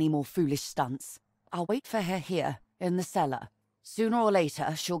doesn't play any more foolish stunts. I'll wait for her here, in the cellar. Sooner or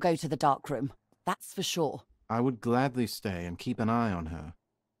later, she'll go to the dark room. That's for sure. I would gladly stay and keep an eye on her.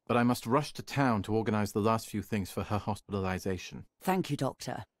 But I must rush to town to organize the last few things for her hospitalization. Thank you,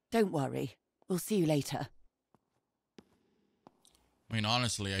 Doctor. Don't worry. We'll see you later. I mean,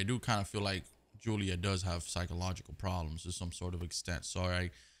 honestly, I do kind of feel like Julia does have psychological problems to some sort of extent. So I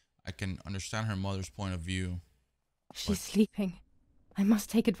can understand her mother's point of view. She's sleeping. I must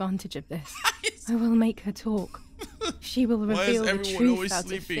take advantage of this. I will make her talk. She will reveal the truth out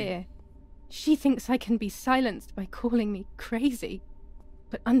of fear. She thinks I can be silenced by calling me crazy.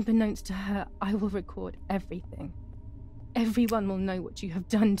 But unbeknownst to her, I will record everything. Everyone will know what you have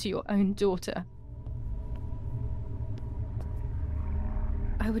done to your own daughter.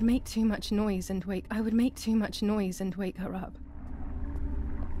 I would make too much noise and wake her up.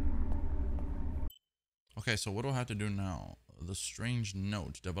 Okay, so what do I have to do now? The strange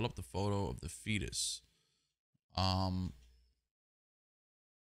note. Develop the photo of the fetus.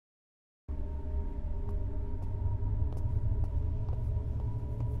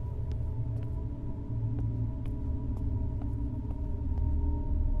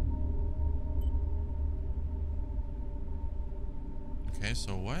 Okay,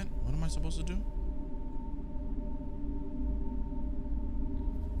 so what? What am I supposed to do?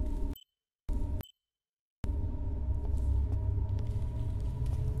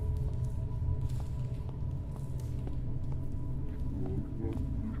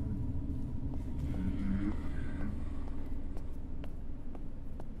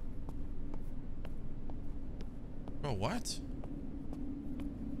 Bro, what?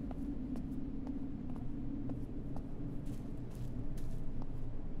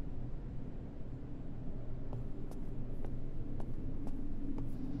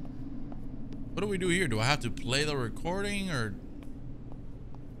 What do we do here? Do I have to play the recording or?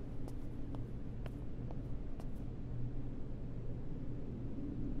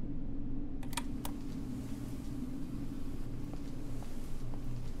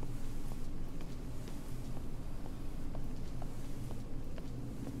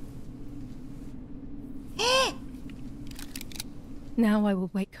 Now I will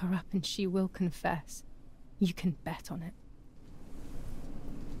wake her up and she will confess. You can bet on it.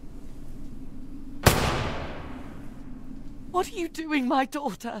 What are you doing, my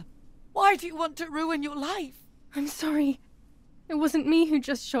daughter? Why do you want to ruin your life? I'm sorry. It wasn't me who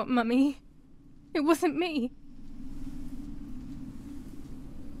just shot Mummy. It wasn't me.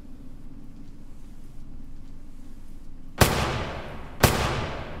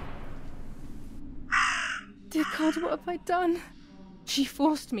 Dear God, what have I done? She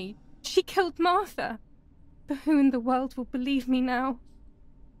forced me. She killed Martha. But who in the world will believe me now?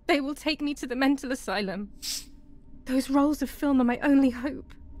 They will take me to the mental asylum. Those rolls of film are my only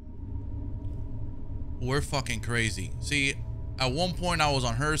hope. We're fucking crazy. See, at one point I was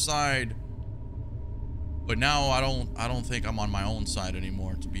on her side, but now I don't think I'm on my own side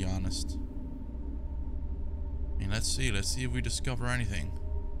anymore, to be honest. I mean, let's see if we discover anything.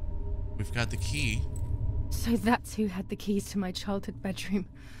 We've got the key. So that's who had the keys to my childhood bedroom.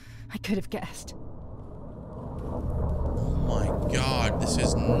 I could have guessed. Oh my God, this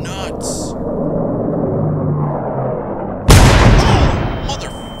is nuts.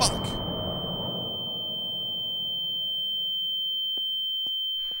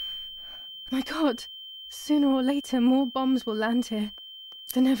 My God, sooner or later more bombs will land here.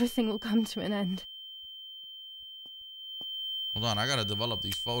 Then everything will come to an end. Hold on, I gotta develop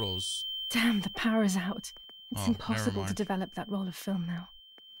these photos. Damn, the power is out. It's Oh, impossible never to mind. develop that roll of film now.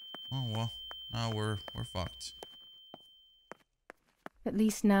 Oh well, now we're fucked. At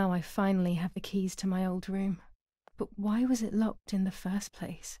least now I finally have the keys to my old room. But why was it locked in the first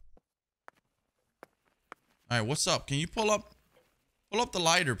place? Alright, what's up? Can you pull up the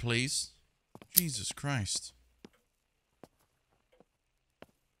lighter, please? Jesus Christ.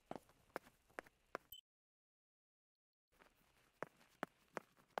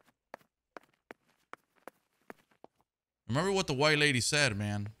 Remember what the white lady said,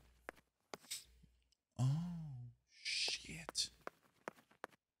 man. Oh, shit.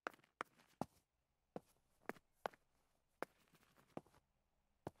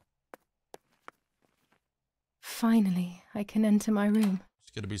 Finally, I can enter my room.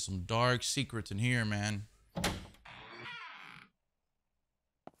 There's gonna be some dark secrets in here, man.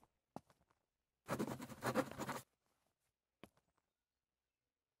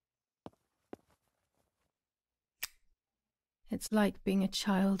 It's like being a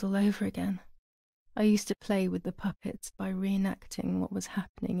child all over again. I used to play with the puppets by reenacting what was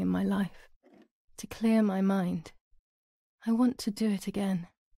happening in my life, to clear my mind. I want to do it again.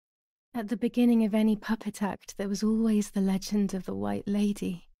 At the beginning of any puppet act, there was always the legend of the White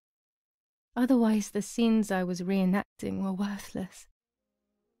Lady. Otherwise, the scenes I was reenacting were worthless.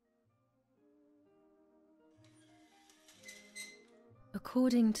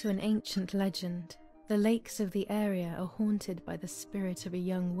 According to an ancient legend, the lakes of the area are haunted by the spirit of a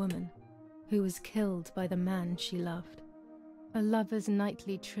young woman who was killed by the man she loved. A lover's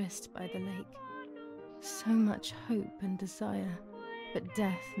nightly tryst by the lake. So much hope and desire, but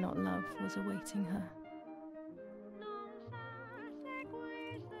death, not love, was awaiting her.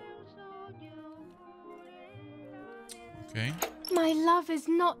 Okay. My love is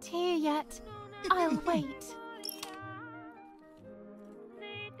not here yet. I'll wait.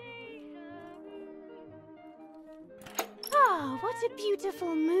 Ah, what a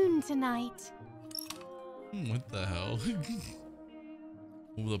beautiful moon tonight. What the hell?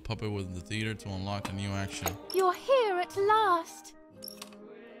 Move the puppet within the theater to unlock a new action. You're here at last.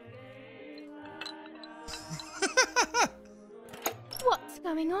 What's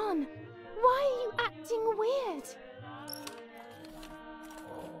going on? Why are you acting weird?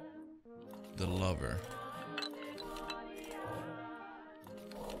 The lover.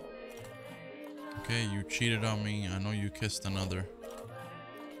 Okay, you cheated on me. I know you kissed another.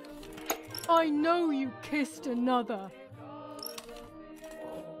 I know you kissed another.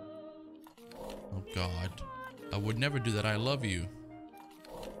 Oh God. I would never do that. I love you.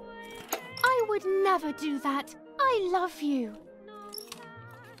 I would never do that. I love you.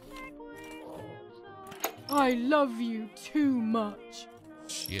 I love you too much.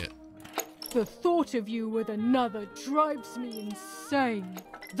 Shit. The thought of you with another drives me insane.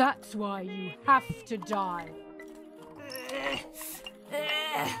 That's why you have to die.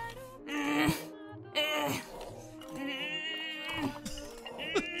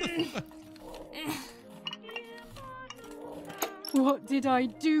 What did I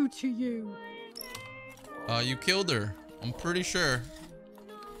do to you? You killed her. I'm pretty sure.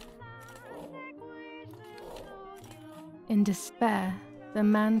 In despair, the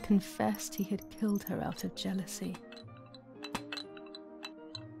man confessed he had killed her out of jealousy.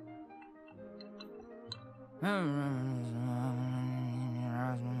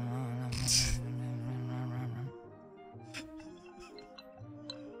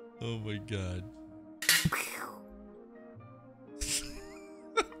 Oh my God.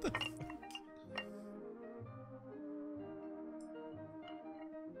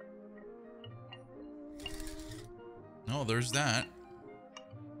 No, there's that.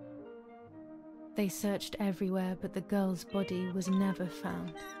 They searched everywhere, but the girl's body was never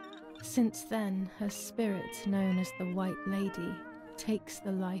found. Since then, her spirit, known as the White Lady, takes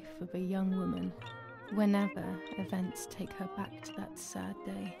the life of a young woman whenever events take her back to that sad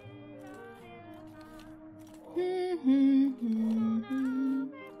day.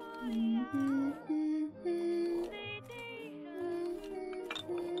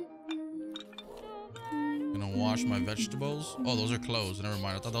 Gonna wash my vegetables? Oh, those are clothes. Never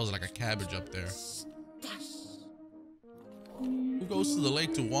mind. I thought that was like a cabbage up there. Who goes to the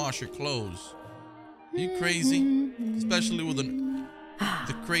lake to wash your clothes? Are you crazy? Especially with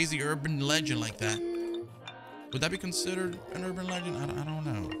the crazy urban legend like that. Would that be considered an urban legend? I don't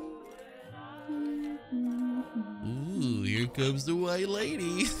know. Ooh, here comes the White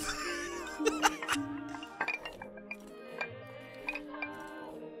Lady.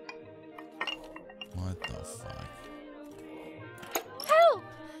 What the fuck? Help!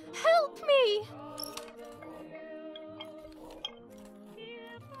 Help me!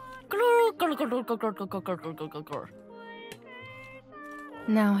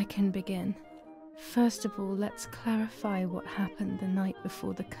 Now I can begin. First of all, let's clarify what happened the night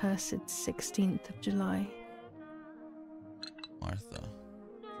before the cursed 16th of July. Martha,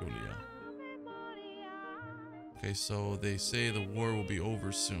 Julia. Okay, so they say the war will be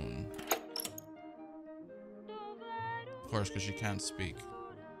over soon. Of course, because she can't speak.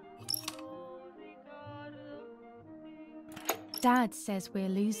 Dad says we're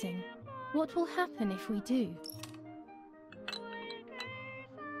losing. What will happen if we do?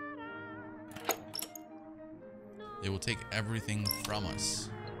 They will take everything from us.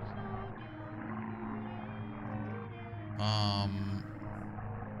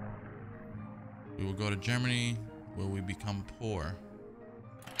 We will go to Germany. Will we become poor?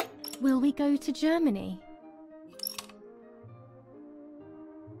 Will we go to Germany?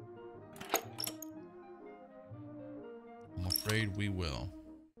 I'm afraid we will.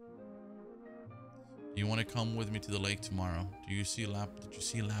 Do you want to come with me to the lake tomorrow? Did you see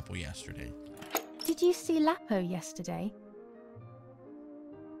Lapo yesterday? Did you see Lapo yesterday?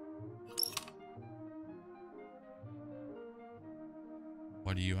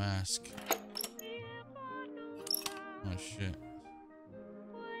 Why do you ask? Oh shit.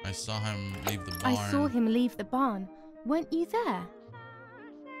 I saw him leave the barn. I saw him leave the barn. Weren't you there?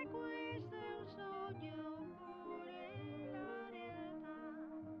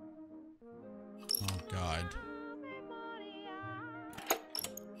 Oh god.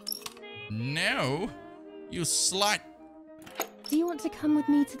 No! You slut! Do you want to come with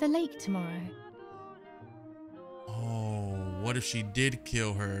me to the lake tomorrow? Oh, what if she did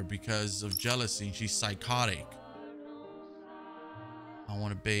kill her because of jealousy and she's psychotic? I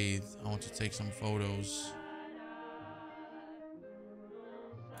want to bathe. I want to take some photos.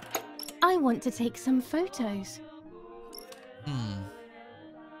 I want to take some photos.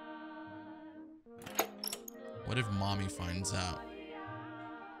 What if mommy finds out?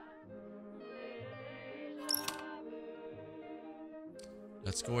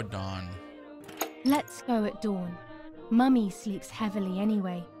 Let's go at dawn. Let's go at dawn. Mummy sleeps heavily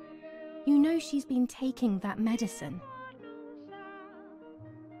anyway. You know she's been taking that medicine.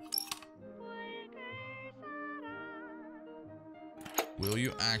 Will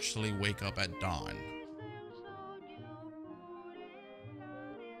you actually wake up at dawn?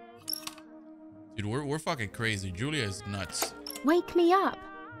 Dude, we're fucking crazy. Julia is nuts. Wake me up.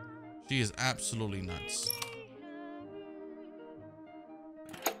 She is absolutely nuts.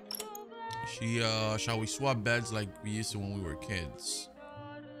 Shall we swap beds like we used to when we were kids?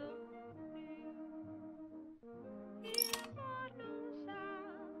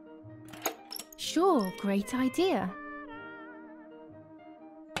 Sure, great idea.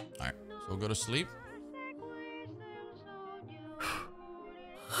 Alright, so we'll go to sleep.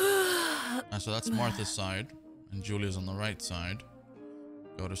 So that's Martha's side, and Julia's on the right side.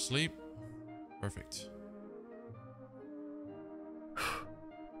 Go to sleep. Perfect.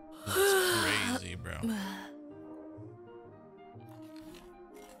 That's crazy, bro.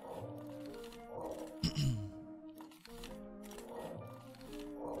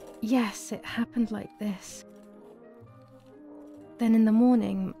 Yes, it happened like this. Then in the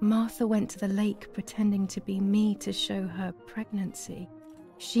morning, Martha went to the lake pretending to be me to show her pregnancy.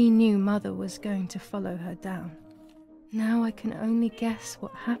 She knew Mother was going to follow her down. Now I can only guess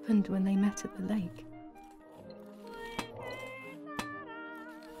what happened when they met at the lake.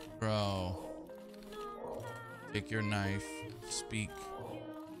 Bro. Take your knife. Speak.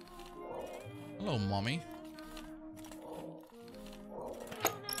 Hello, mommy.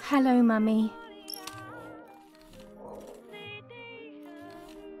 Hello, Mummy.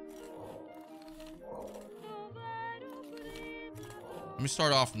 Let me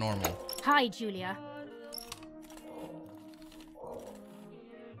start off normal. Hi, Julia.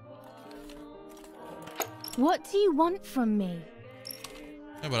 What do you want from me?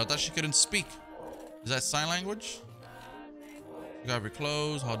 Yeah, but I thought she couldn't speak. Is that sign language? You got your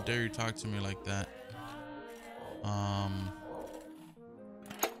clothes. How dare you talk to me like that? How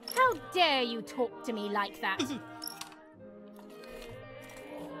dare you talk to me like that?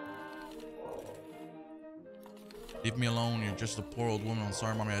 Leave me alone. You're just a poor old woman. I'm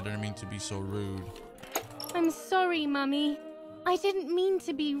sorry, mommy. I didn't mean to be so rude. I'm sorry, Mummy. I didn't mean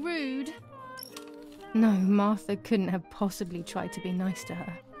to be rude. No, Martha couldn't have possibly tried to be nice to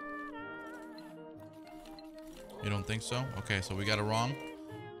her. You don't think so? Okay, so we got it wrong.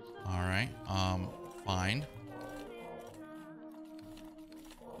 All right. Fine.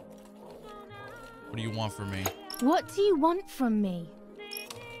 What do you want from me? What do you want from me?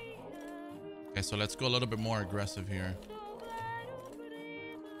 Okay, so let's go a little bit more aggressive here.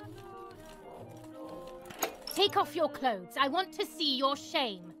 Take off your clothes. I want to see your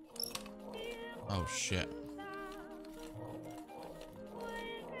shame. Oh, shit.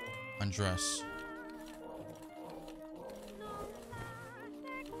 Undress.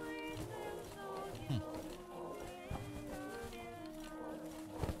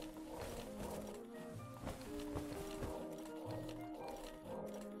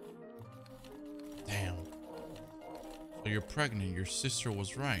 Damn. So you're pregnant. Your sister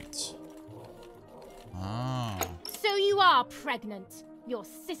was right. Ah. So you are pregnant. Your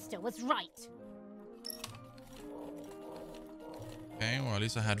sister was right. Okay, well, at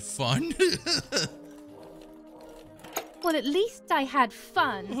least I had fun. Well, at least I had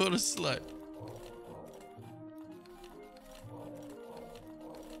fun. What a slut.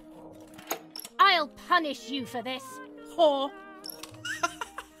 I'll punish you for this, whore.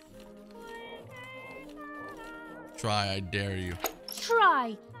 Try, I dare you.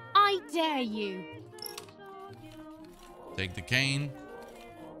 Try. I dare you. Take the cane.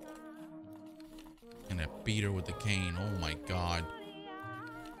 And I beat her with the cane. Oh my god.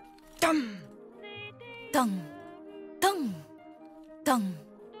 Dum, dum, dum, dum,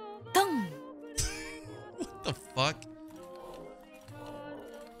 dum. What the fuck?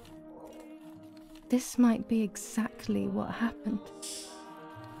 This might be exactly what happened.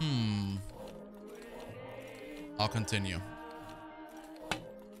 I'll continue.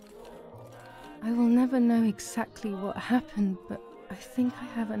 I will never know exactly what happened, but I think I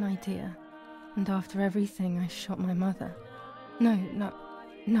have an idea. And after everything, I shot my mother.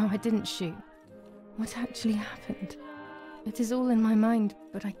 No, I didn't shoot. What actually happened? It is all in my mind,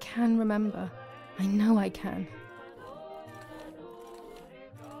 but I can remember. I know I can.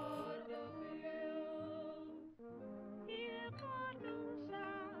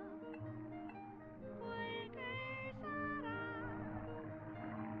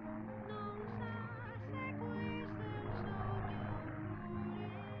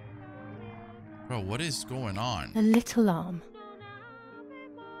 Bro, what is going on? The little arm.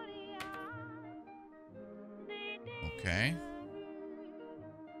 Okay.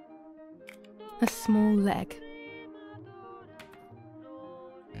 A small leg.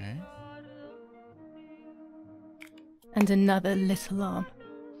 Okay. And another little arm.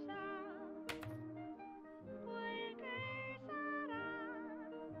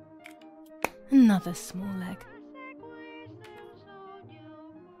 Another small leg.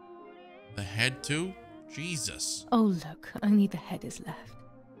 The head too? Jesus. Oh look, only the head is left.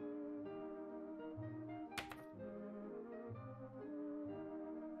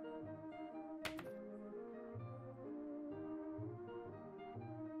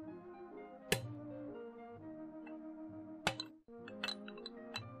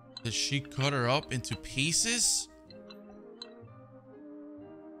 Did she cut her up into pieces?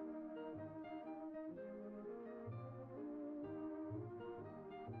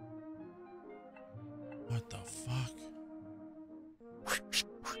 What the fuck?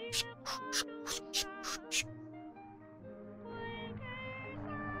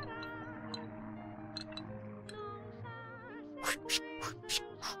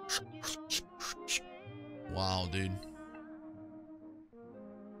 Wow, dude.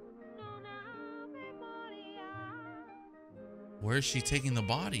 Where is she taking the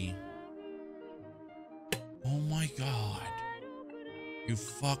body? Oh my god. You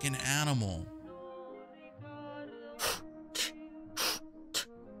fucking animal.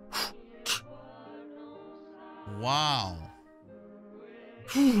 Wow.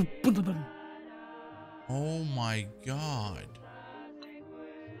 Oh my god.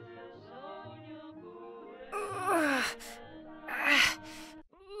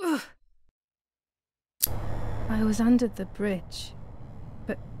 I was under the bridge,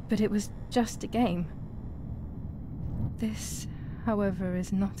 but it was just a game. This, however,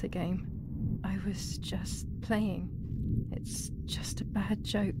 is not a game. I was just playing. It's just a bad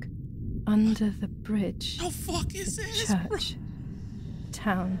joke. Under the bridge. The fuck is the this? Church.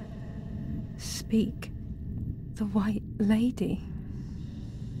 Town. Speak. The White Lady.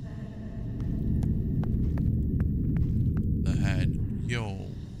 The head. Yo.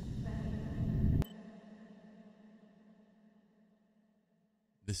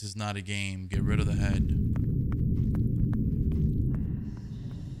 This is not a game. Get rid of the head.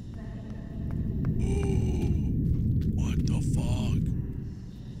 What the fuck?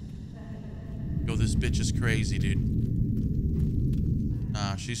 Yo, this bitch is crazy, dude.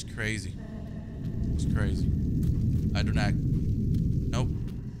 Nah, she's crazy. It's crazy. I do not. Nope.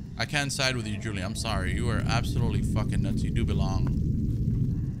 I can't side with you, Julie. I'm sorry. You are absolutely fucking nuts. You do belong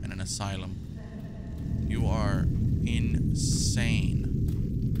in an asylum. You are insane.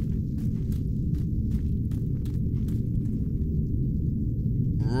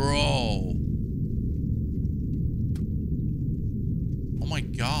 Bro. Oh my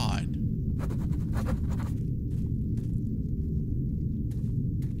god.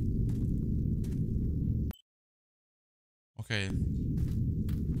 Okay.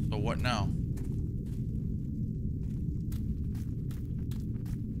 So what now?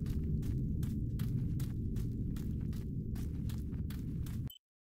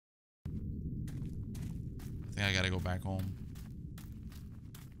 I think I gotta go back home.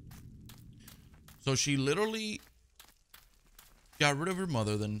 So she literally got rid of her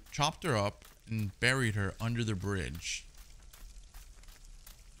mother, then chopped her up and buried her under the bridge.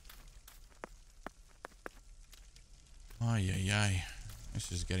 Ay, ay, ay.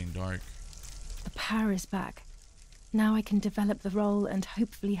 This is getting dark. The power is back. Now I can develop the role and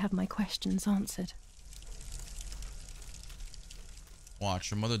hopefully have my questions answered.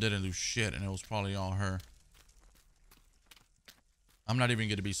 Watch, her mother didn't do shit and it was probably all her. I'm not even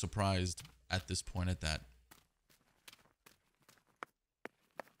going to be surprised at this point at that.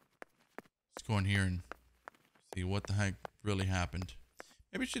 Let's go in here and see what the heck really happened.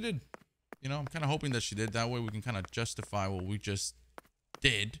 Maybe she did. You know, I'm kind of hoping that she did. That way we can kind of justify what we just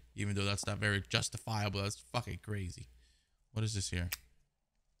did. Even though that's not very justifiable. That's fucking crazy. What is this here?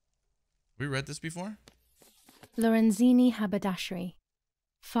 We read this before? Lorenzini haberdashery.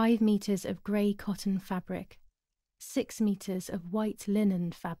 5 meters of grey cotton fabric. 6 meters of white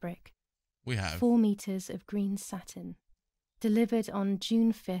linen fabric. We have. 4 meters of green satin. Delivered on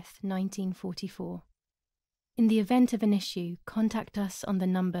June 5th, 1944. In the event of an issue, contact us on the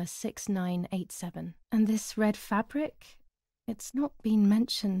number 6987. And this red fabric? It's not been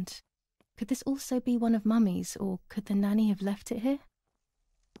mentioned. Could this also be one of Mummy's, or could the nanny have left it here?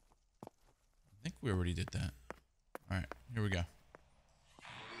 I think we already did that. Alright, here we go.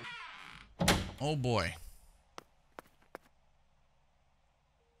 Oh boy.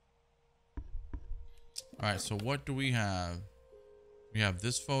 Alright, so what do we have? We have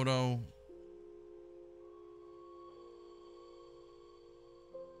this photo.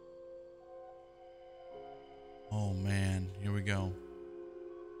 Oh man, here we go.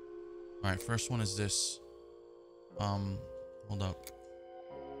 Alright, first one is this. Hold up.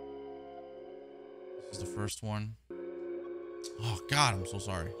 This is the first one. Oh god, I'm so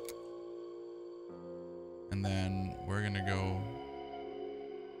sorry. And then we're gonna go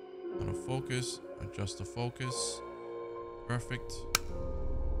on a focus, adjust the focus. Perfect.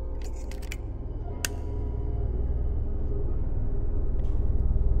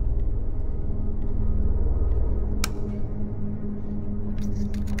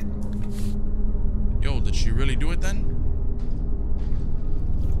 Yo, did she really do it then?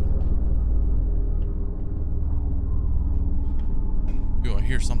 Yo, I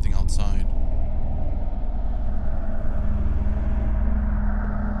hear something outside.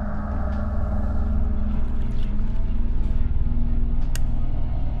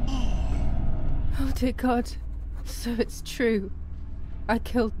 Oh dear God, so it's true. I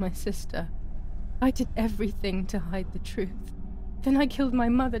killed my sister. I did everything to hide the truth. Then I killed my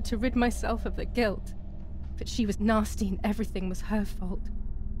mother to rid myself of the guilt. But she was nasty and everything was her fault.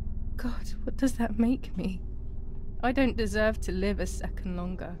 God, what does that make me? I don't deserve to live a second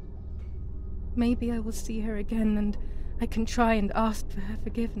longer. Maybe I will see her again and I can try and ask for her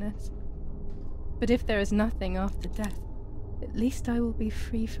forgiveness. But if there is nothing after death, at least I will be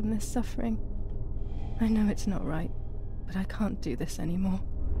free from this suffering. I know it's not right, but I can't do this anymore.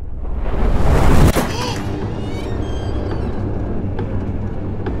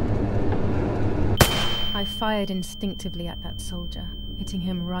 I fired instinctively at that soldier, hitting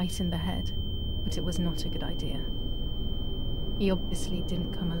him right in the head, but it was not a good idea. He obviously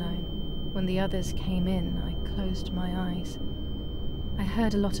didn't come alone. When the others came in, I closed my eyes. I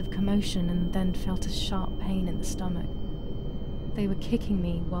heard a lot of commotion and then felt a sharp pain in the stomach. They were kicking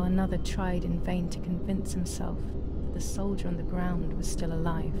me while another tried in vain to convince himself that the soldier on the ground was still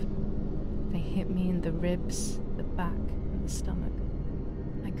alive. They hit me in the ribs, the back, and the stomach.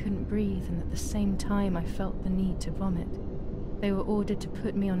 I couldn't breathe, and at the same time I felt the need to vomit. They were ordered to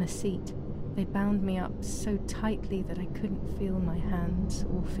put me on a seat. They bound me up so tightly that I couldn't feel my hands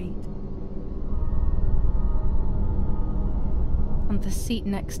or feet. On the seat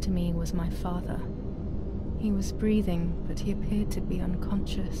next to me was my father. He was breathing, but he appeared to be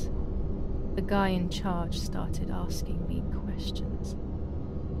unconscious. The guy in charge started asking me questions.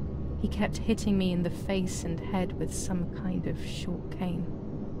 He kept hitting me in the face and head with some kind of short cane.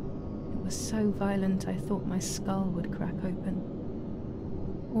 It was so violent I thought my skull would crack open.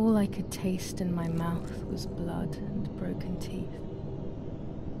 All I could taste in my mouth was blood and broken teeth.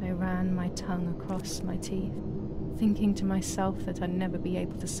 I ran my tongue across my teeth, thinking to myself that I'd never be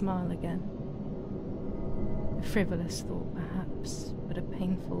able to smile again. A frivolous thought, perhaps, but a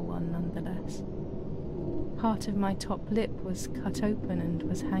painful one nonetheless. Part of my top lip was cut open and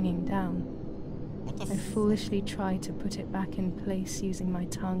was hanging down. I foolishly tried to put it back in place using my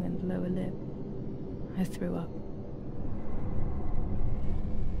tongue and lower lip. I threw up.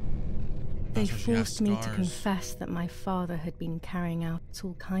 They forced me to confess that my father had been carrying out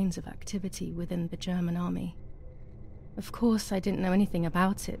all kinds of activity within the German army. Of course, I didn't know anything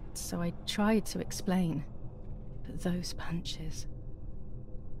about it, so I tried to explain. But those punches...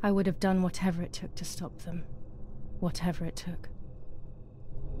 I would have done whatever it took to stop them. Whatever it took.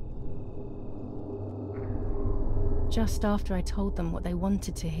 Just after I told them what they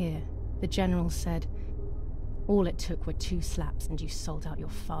wanted to hear, the general said, "All it took were 2 slaps and you sold out your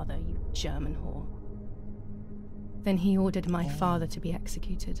father, you German whore." Then he ordered my father to be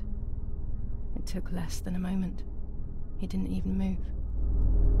executed. It took less than a moment. He didn't even move.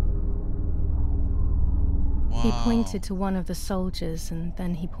 Wow. He pointed to one of the soldiers and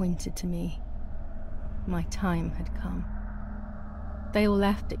then he pointed to me. My time had come. They all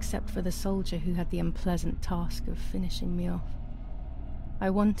left except for the soldier who had the unpleasant task of finishing me off. I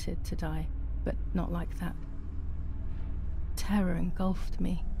wanted to die, but not like that. Terror engulfed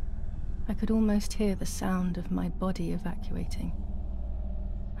me. I could almost hear the sound of my body evacuating.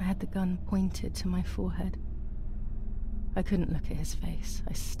 I had the gun pointed to my forehead. I couldn't look at his face.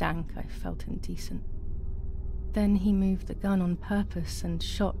 I stank. I felt indecent. Then he moved the gun on purpose and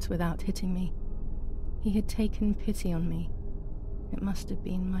shot without hitting me. He had taken pity on me. It must have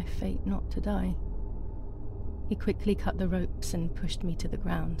been my fate not to die. He quickly cut the ropes and pushed me to the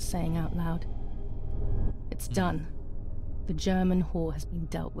ground, saying out loud, "It's done. The German whore has been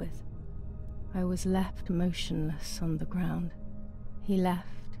dealt with." I was left motionless on the ground. He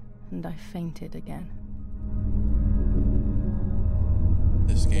left, and I fainted again.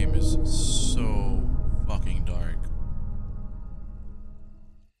 This game is so fucking dark.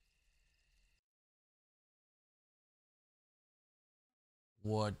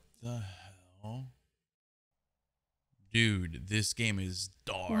 What the hell? Dude, this game is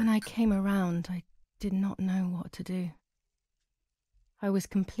dark. When I came around, I did not know what to do. I was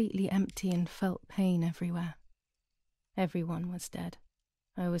completely empty and felt pain everywhere. Everyone was dead.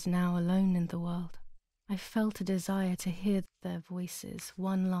 I was now alone in the world. I felt a desire to hear their voices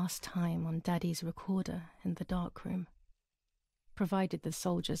one last time on Daddy's recorder in the dark room. Provided the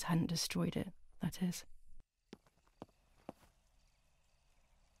soldiers hadn't destroyed it, that is.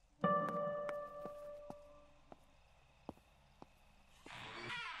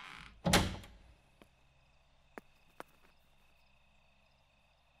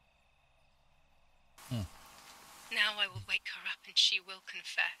 Now I will wake her up and she will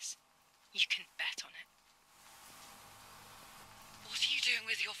confess. You can bet on it. What are you doing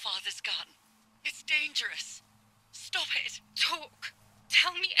with your father's gun? It's dangerous. Stop it. Talk.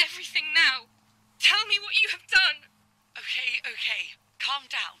 Tell me everything now. Tell me what you have done. Okay. Calm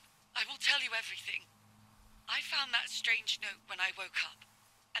down. I will tell you everything. I found that strange note when I woke up,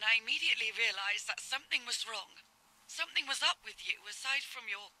 and I immediately realized that something was wrong. Something was up with you, aside from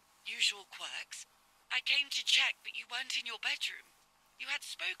your usual quirks. I came to check, but you weren't in your bedroom. You had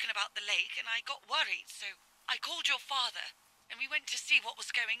spoken about the lake, and I got worried, so I called your father, and we went to see what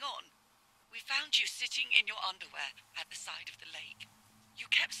was going on. We found you sitting in your underwear at the side of the lake. You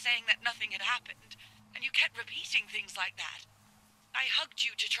kept saying that nothing had happened, and you kept repeating things like that. I hugged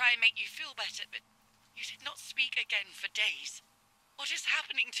you to try and make you feel better, but you did not speak again for days. What is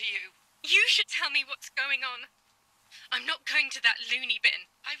happening to you? You should tell me what's going on. I'm not going to that loony bin.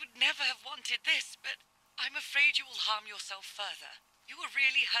 I would never have wanted this, but I'm afraid you will harm yourself further. You were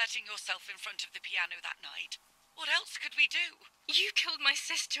really hurting yourself in front of the piano that night. What else could we do? You killed my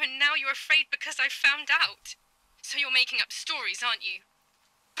sister and now you're afraid because I found out. So you're making up stories, aren't you?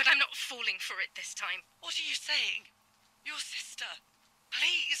 But I'm not falling for it this time. What are you saying? Your sister?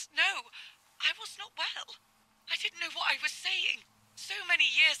 Please, no. I was not well. I didn't know what I was saying. So many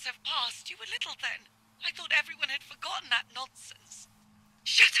years have passed. You were little then. I thought everyone had forgotten that nonsense.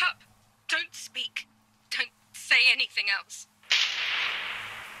 Shut up! Don't speak. Don't say anything else.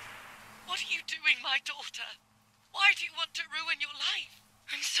 What are you doing, my daughter? Why do you want to ruin your life?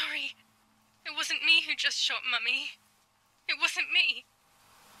 I'm sorry. It wasn't me who just shot Mummy. It wasn't me.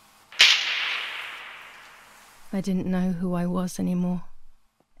 I didn't know who I was anymore.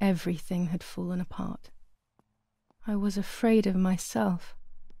 Everything had fallen apart. I was afraid of myself.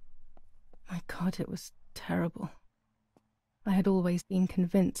 My God, it was terrible. I had always been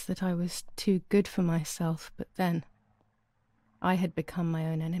convinced that I was too good for myself, but then I had become my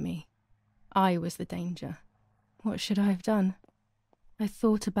own enemy. I was the danger. What should I have done? I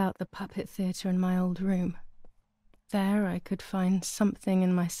thought about the puppet theatre in my old room. There I could find something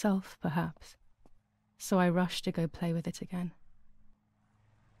in myself, perhaps. So I rushed to go play with it again.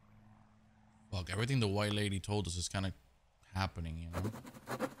 Fuck, everything the white lady told us is kind of happening, you know?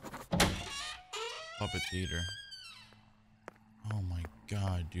 Puppet theater. Oh my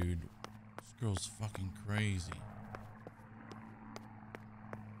God, dude. This girl's fucking crazy.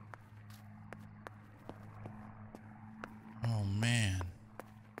 Oh man.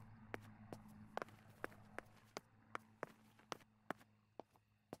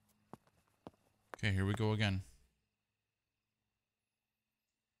 Okay, here we go again.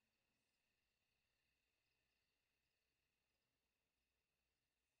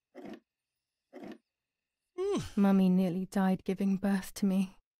 Mummy nearly died giving birth to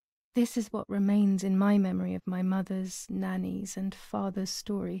me. This is what remains in my memory of my mother's, nanny's, and father's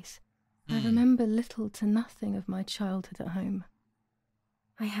stories. I remember little to nothing of my childhood at home.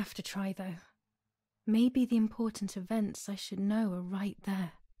 I have to try, though. Maybe the important events I should know are right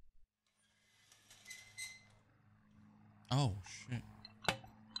there. Oh, shit.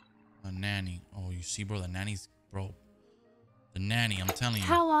 A nanny. Oh, you see, bro, the nanny's... Bro. The nanny, I'm telling you.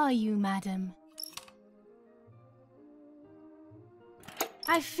 How are you, madam?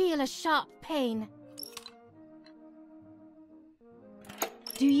 I feel a sharp pain.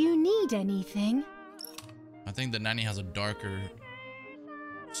 Do you need anything? I think the nanny has a darker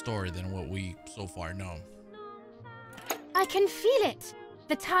story than what we so far know. I can feel it.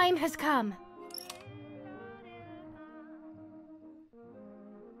 The time has come.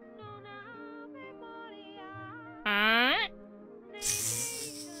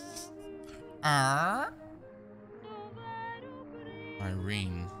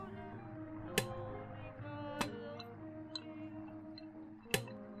 Irene.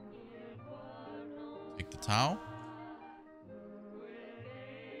 Take the towel.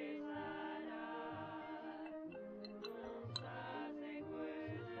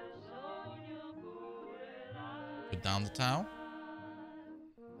 Put down the towel.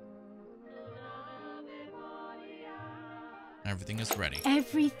 Everything is ready.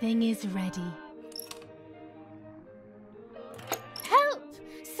 Everything is ready. Help!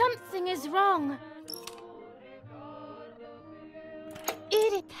 Something is wrong.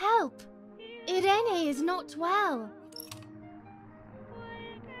 Eric, help! Irene is not well.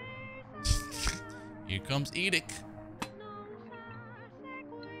 Here comes Edic.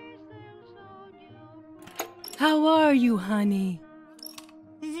 How are you, honey?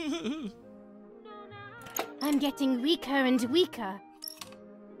 I'm getting weaker and weaker.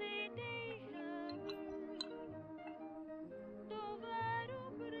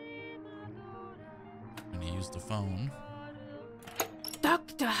 I'm gonna use the phone.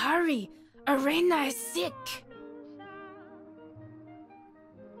 Doctor, hurry! Irene is sick.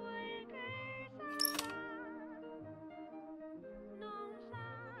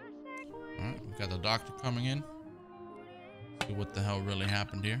 Alright, we've got the doctor coming in. See what the hell really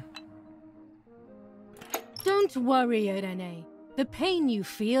happened here. Don't worry, Irene. The pain you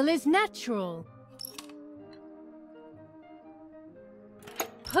feel is natural.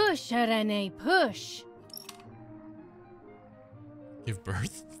 Push, Irene, push. Give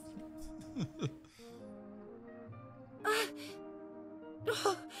birth?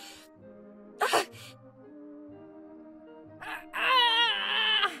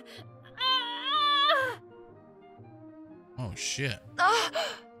 Oh shit.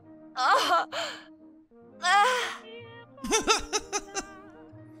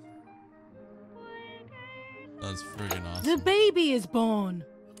 That's friggin' awesome. The baby is born.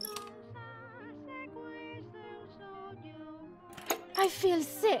 I feel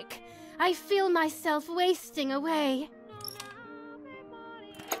sick. I feel myself wasting away.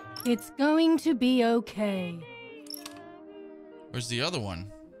 It's going to be okay. Where's the other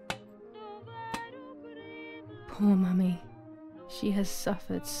one? Poor Mummy. She has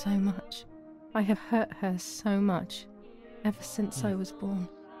suffered so much. I have hurt her so much ever since I was born.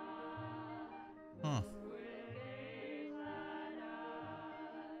 Huh.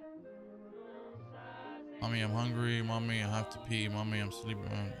 Mommy, I'm hungry. Mommy, I have to pee. Mommy, I'm sleeping.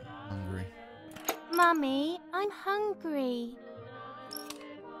 I'm hungry. Mummy, I'm hungry.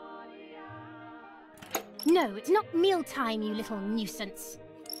 No, it's not mealtime, you little nuisance.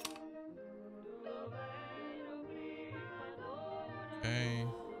 Okay.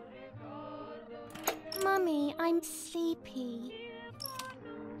 Mummy, I'm sleepy.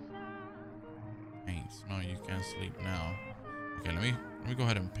 Paints. No, you can't sleep now. Okay, let me go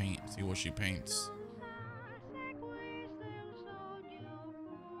ahead and paint. See what she paints.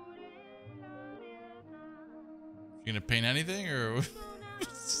 You gonna paint anything or?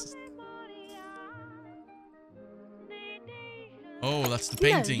 Oh, that's the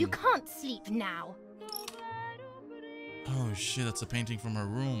painting. No, you can't sleep now. Oh shit, that's a painting from her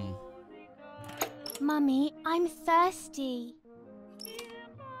room. Mummy, I'm thirsty.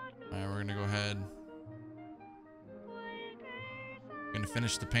 Alright, we're gonna go ahead. We're gonna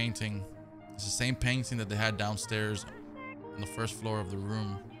finish the painting. It's the same painting that they had downstairs on the first floor of the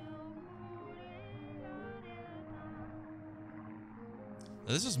room.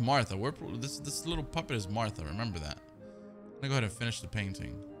 Now, this is Martha. This little puppet is Martha. Remember that. I'm gonna go ahead and finish the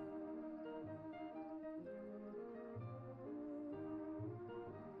painting.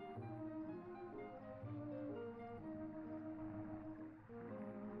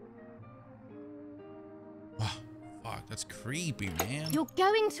 Fuck, that's creepy, man. You're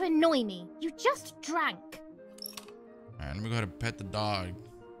going to annoy me. You just drank. Alright, let me go ahead and pet the dog.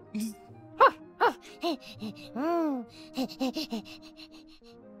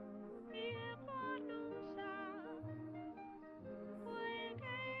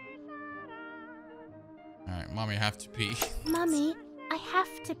 Alright, mommy, I have to pee. Mummy, I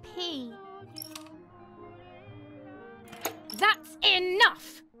have to pee. That's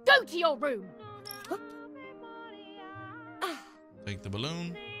enough! Go to your room! Take the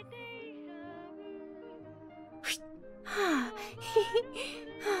balloon.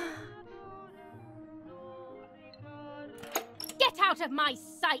 Get out of my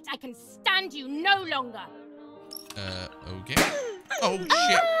sight! I can stand you no longer! Okay. Oh,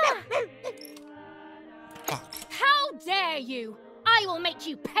 shit! Fuck. How dare you! I will make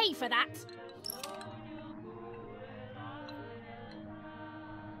you pay for that!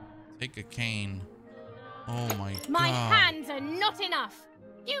 Take a cane. Oh my god. My hands are not enough!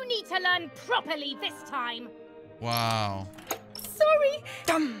 You need to learn properly this time! Wow. Sorry!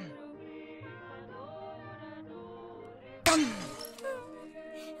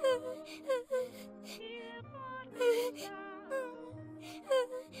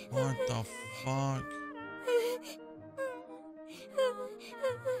 What the fuck?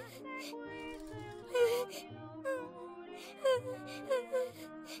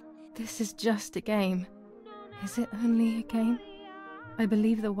 This is just a game. Is it only a game? I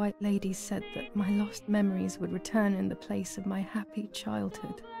believe the White Lady said that my lost memories would return in the place of my happy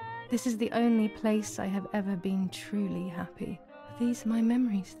childhood. This is the only place I have ever been truly happy. Are these my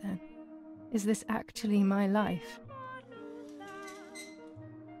memories then? Is this actually my life?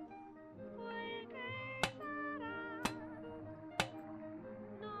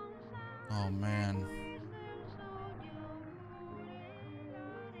 Oh man.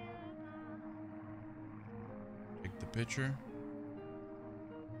 Take the picture.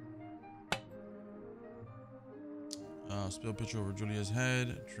 Spill pitcher over Julia's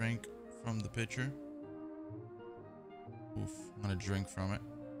head. Drink from the pitcher. Oof, I'm gonna drink from it.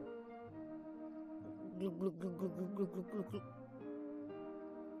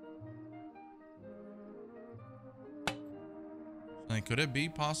 Like, could it be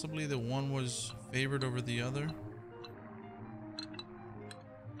possibly that one was favored over the other?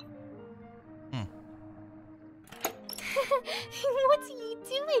 What are you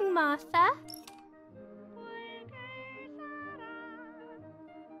doing, Martha?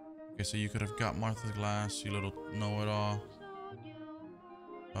 Okay, so you could have got Martha's glass, you little know-it-all.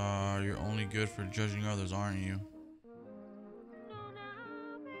 You're only good for judging others, aren't you?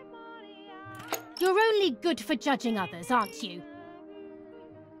 You're only good for judging others, aren't you?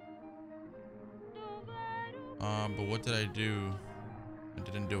 But what did I do? I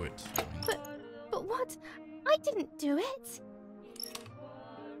didn't do it. I mean, But what? I didn't do it.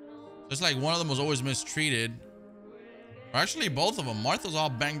 it's like one of them was always mistreated. Or actually, both of them. Martha's all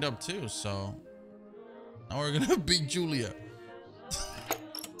banged up too, so now we're gonna beat Julia.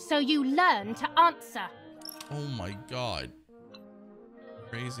 So you learn to answer. Oh my god.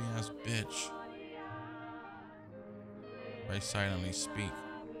 Crazy ass bitch. I silently speak.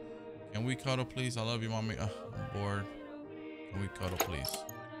 Can we cuddle, please? I love you, mommy. I'm bored. Can we cuddle, please?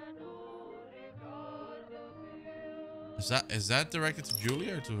 Is that directed to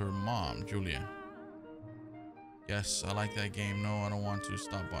Julia or to her mom, Julia? Yes, I like that game. No, I don't want to.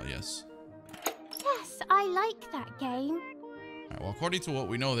 Stop by. Yes. Yes, I like that game. All right, well, according to what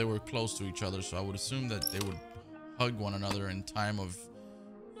we know, they were close to each other, so I would assume that they would hug one another in time of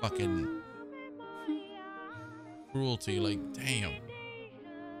fucking cruelty. Like, damn.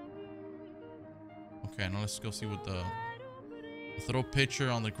 Okay, now let's go see what the... Throw picture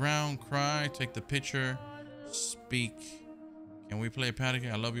on the ground, cry, take the picture, speak. Can we play a patty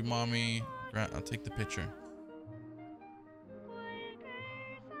game? I love you, mommy. I'll take the picture.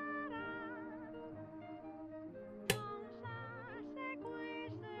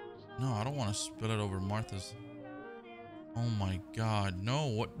 No, I don't want to spill it over Martha's. Oh my god, no,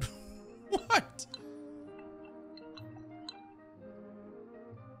 what? What?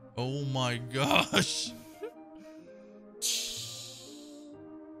 Oh my gosh.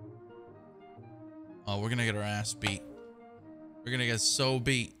 Oh, we're gonna get our ass beat. We're gonna get so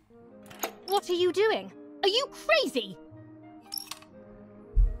beat. What are you doing? Are you crazy?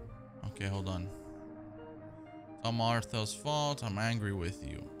 Okay, hold on. It's all Martha's fault. I'm angry with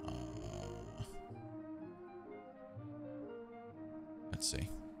you. Let's see.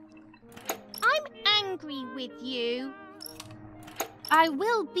 I'm angry with you. I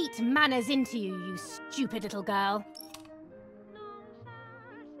will beat manners into you, you stupid little girl.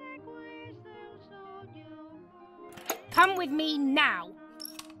 Come with me now.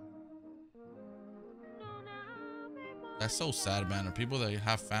 That's so sad, man. And people that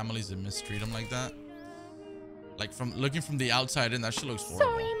have families that mistreat them like that. Like, from looking from the outside in, that shit looks horrible.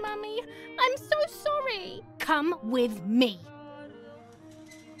 Sorry, Mummy. I'm so sorry. Come with me.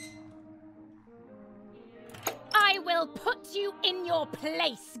 I will put you in your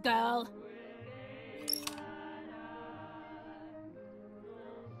place, girl.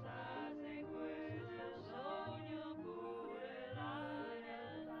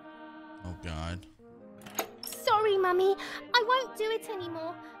 Oh, God. Sorry, Mummy. I won't do it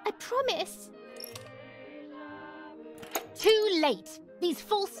anymore. I promise. Too late. These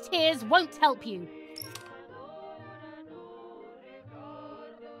false tears won't help you.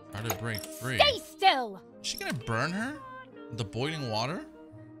 Try to break free. Stay still. Is she gonna burn her? The boiling water?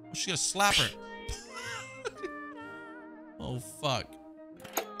 Or is she gonna slap her? Oh, fuck.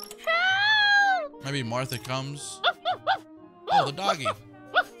 Help! Maybe Martha comes. Oh, the doggy.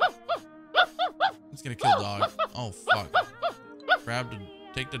 It's gonna kill dog. Oh, fuck.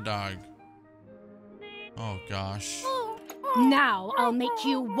 Take the dog. Oh, gosh. Now I'll make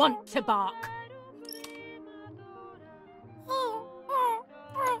you want to bark.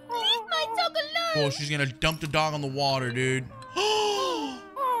 Leave my dog alone! Oh, she's gonna dump the dog on the water, dude.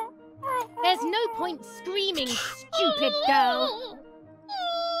 There's no point screaming, stupid girl.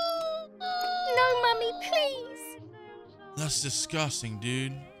 No, Mummy, please. That's disgusting,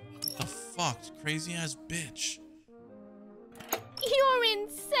 dude. What the fuck? Crazy ass bitch. You're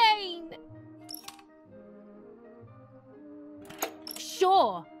insane.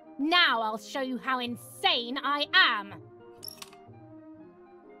 Sure. Now I'll show you how insane I am.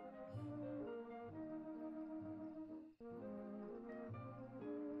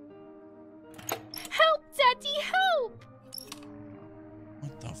 Help, Daddy, help!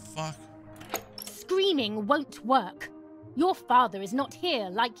 What the fuck? Screaming won't work. Your father is not here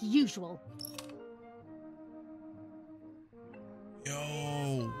like usual.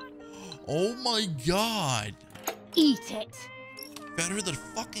 Yo. Oh my god. Eat it. Better than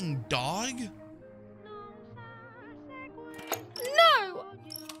fucking dog? No!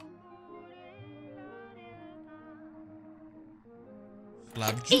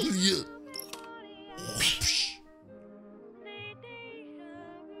 Flab Julia.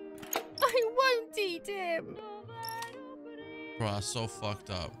 I won't eat him. Bro, that's so fucked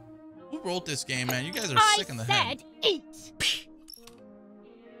up. Who wrote this game, man? You guys are sick in the I head. said eat.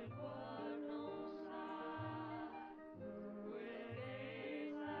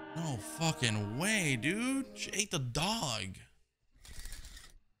 No fucking way, dude. She ate the dog.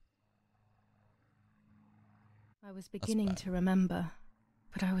 I was beginning to remember,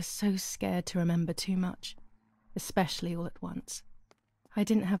 but I was so scared to remember too much, especially all at once. I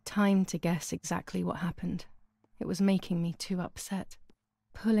didn't have time to guess exactly what happened. It was making me too upset.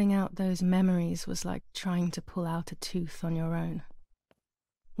 Pulling out those memories was like trying to pull out a tooth on your own.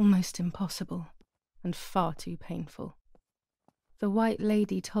 Almost impossible, and far too painful. The White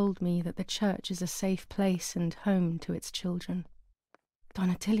Lady told me that the church is a safe place and home to its children. Don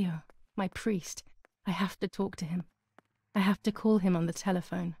Attilio, my priest, I have to talk to him. I have to call him on the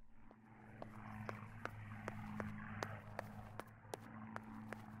telephone.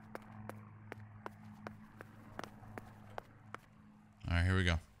 All right, here we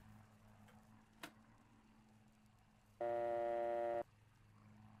go.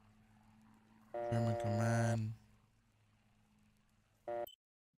 German command.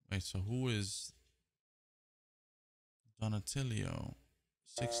 Wait, so who is Donatilio?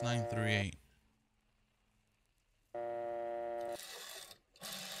 6938.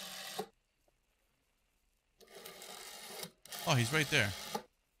 Oh, he's right there.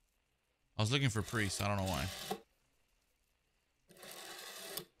 I was looking for priest. I don't know why.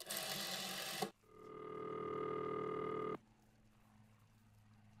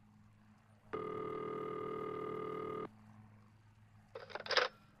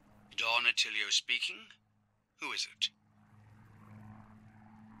 Don Attilio speaking. Who is it?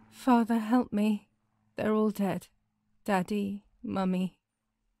 Father, help me. They're all dead. Daddy, Mummy,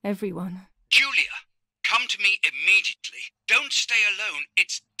 everyone. Julia, come to me immediately. Don't stay alone.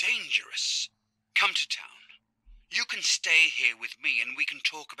 It's dangerous. Come to town. You can stay here with me and we can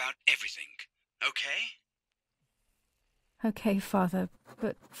talk about everything. Okay? Okay, Father,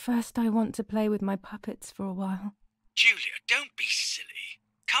 but first I want to play with my puppets for a while. Julia, don't be silly.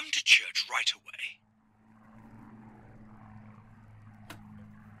 Come to church right away.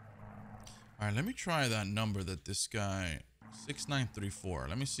 All right, let me try that number that this guy 6934.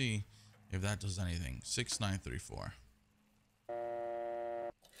 Let me see if that does anything. 6934.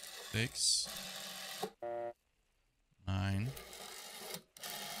 6 9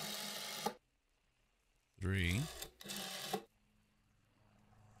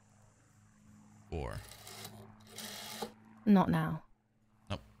 Not now.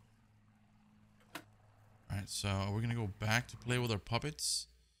 Nope. Alright, so we're gonna go back to play with our puppets.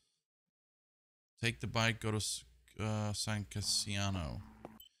 Take the bike, go to San Cassiano.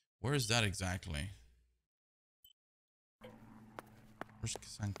 Where is that exactly? Where's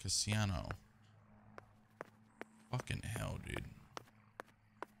San Cassiano? Fucking hell, dude.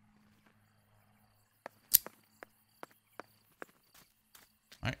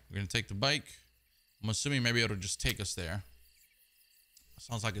 Alright, we're gonna take the bike. I'm assuming maybe it'll just take us there.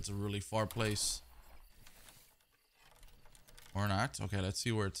 Sounds like it's a really far place. Or not. Okay, let's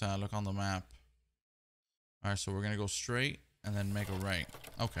see where it's at. Look on the map. Alright, so we're gonna go straight and then make a right.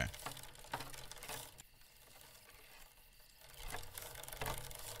 Okay.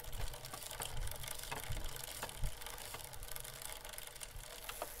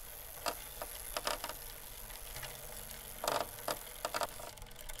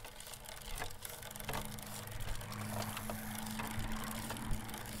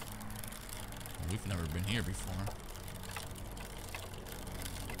 We've never been here before.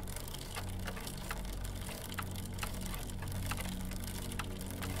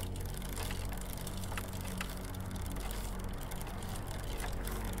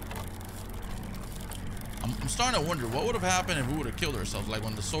 I'm starting to wonder what would have happened if we would have killed ourselves. Like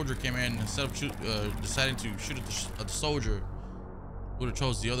when the soldier came in, instead of deciding to shoot at the soldier, would have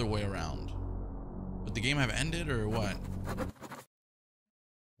chose the other way around. Would the game have ended or what?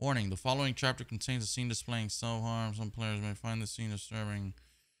 Warning, the following chapter contains a scene displaying self-harm. Some players may find the scene disturbing.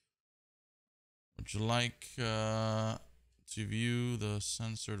 Would you like to view the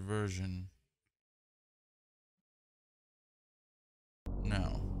censored version?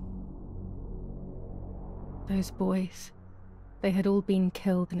 No. Those boys, they had all been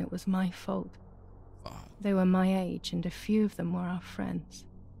killed and it was my fault. Fuck. They were my age and a few of them were our friends.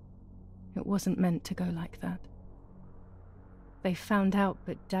 It wasn't meant to go like that. They found out,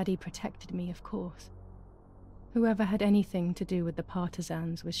 but Daddy protected me, of course. Whoever had anything to do with the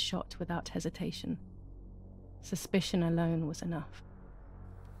partisans was shot without hesitation. Suspicion alone was enough.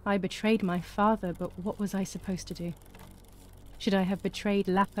 I betrayed my father, but what was I supposed to do? Should I have betrayed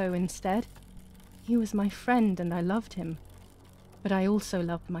Lapo instead? He was my friend and I loved him. But I also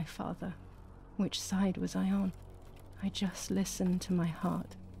loved my father. Which side was I on? I just listened to my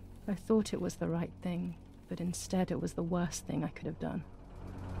heart. I thought it was the right thing, but instead it was the worst thing I could have done.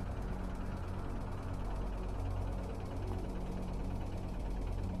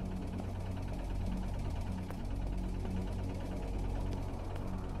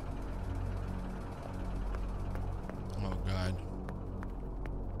 Oh, God.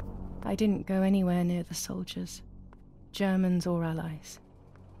 I didn't go anywhere near the soldiers, Germans or allies.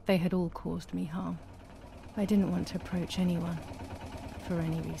 They had all caused me harm. I didn't want to approach anyone, for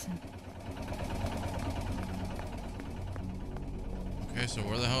any reason. Okay, so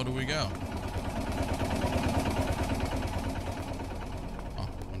where the hell do we go? Oh,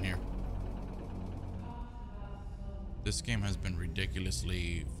 in here. This game has been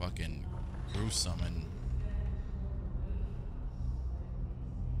ridiculously fucking gruesome and...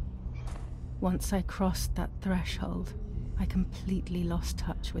 Once I crossed that threshold, I completely lost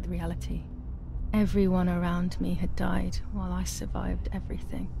touch with reality. Everyone around me had died while I survived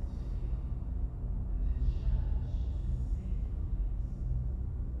everything.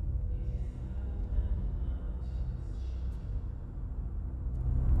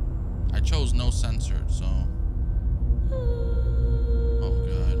 I chose no censored, so... Oh,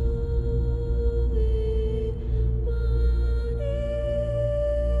 God.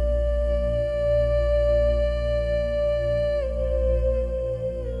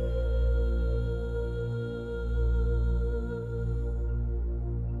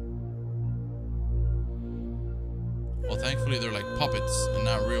 Well, thankfully they're like puppets and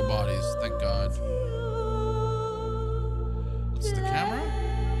not real bodies. Thank God. What's the camera?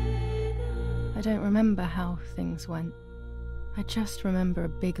 I don't remember how things went. I just remember a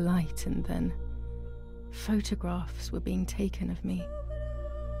big light and then photographs were being taken of me.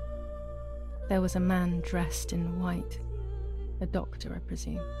 There was a man dressed in white, a doctor, I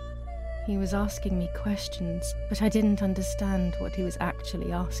presume. He was asking me questions, but I didn't understand what he was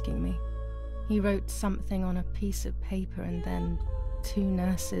actually asking me. He wrote something on a piece of paper and then 2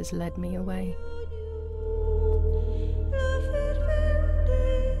 nurses led me away.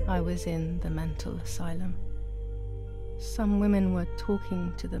 I was in the mental asylum. Some women were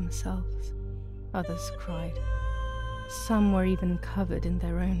talking to themselves. Others cried. Some were even covered in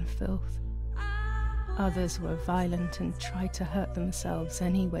their own filth. Others were violent and tried to hurt themselves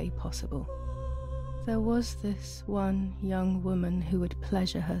any way possible. There was this one young woman who would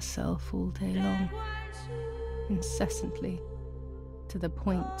pleasure herself all day long. incessantly, to the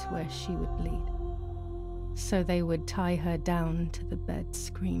point where she would bleed. So they would tie her down to the bed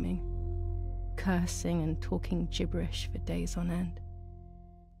screaming, cursing and talking gibberish for days on end.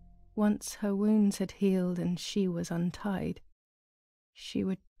 Once her wounds had healed and she was untied, she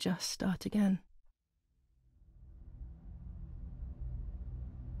would just start again.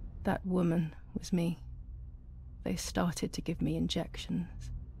 That woman was me. They started to give me injections.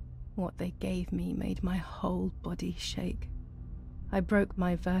 What they gave me made my whole body shake. I broke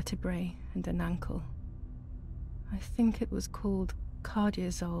my vertebrae and an ankle. I think it was called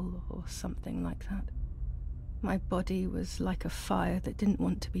cardiazole or something like that. My body was like a fire that didn't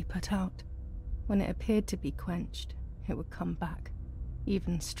want to be put out. When it appeared to be quenched, it would come back,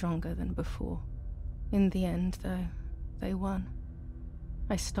 even stronger than before. In the end, though, they won.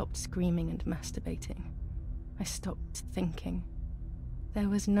 I stopped screaming and masturbating. I stopped thinking. There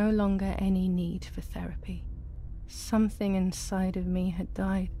was no longer any need for therapy. Something inside of me had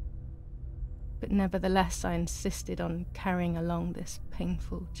died. But nevertheless, I insisted on carrying along this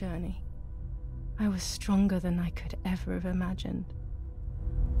painful journey. I was stronger than I could ever have imagined.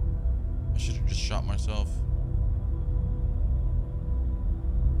 I should have just shot myself.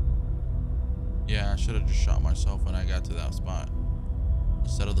 Yeah, I should have just shot myself when I got to that spot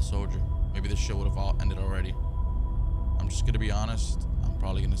instead of the soldier. Maybe this shit would have all ended already. I'm just gonna be honest. I'm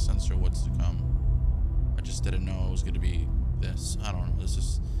probably gonna censor what's to come. I just didn't know it was gonna be this. I don't know. This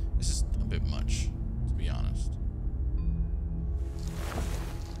is a bit much, to be honest.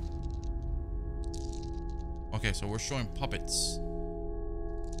 Okay, so we're showing puppets.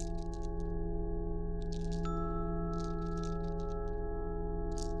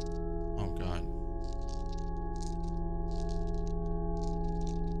 Oh God.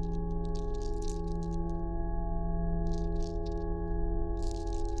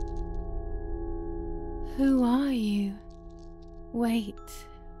 Who are you? Wait.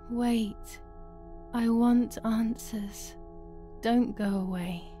 Wait. I want answers. Don't go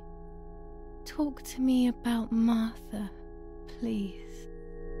away. Talk to me about Martha, please.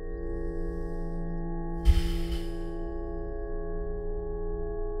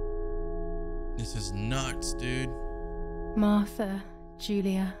 This is nuts, dude. Martha,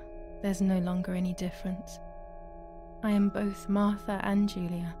 Julia, there's no longer any difference. I am both Martha and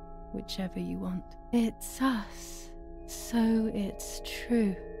Julia, whichever you want. It's us, so it's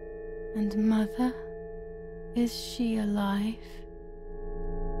true. And Mother? Is she alive?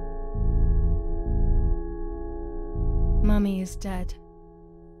 Mummy is dead.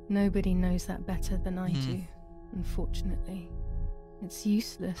 Nobody knows that better than I do, unfortunately. It's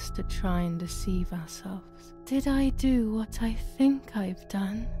useless to try and deceive ourselves. Did I do what I think I've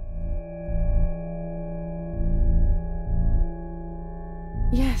done?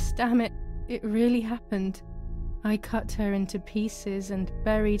 Yes, damn it. It really happened. I cut her into pieces and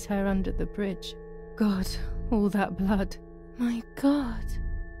buried her under the bridge. God, all that blood. My God,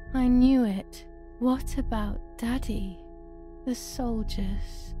 I knew it. What about Daddy? The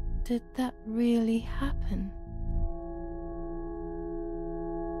soldiers? Did that really happen?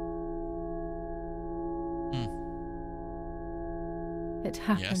 It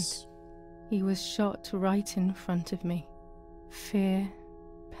happened. Yes. He was shot right in front of me. Fear,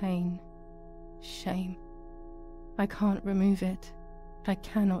 pain, shame. I can't remove it. I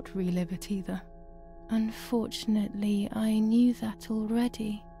cannot relive it either. Unfortunately, I knew that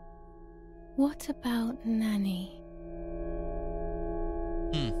already. What about Nanny?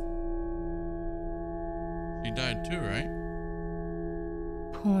 She died too, right?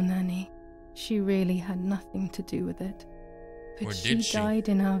 Poor Nanny. She really had nothing to do with it. But Or did she? died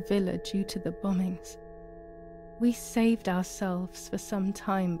in our villa due to the bombings. We saved ourselves for some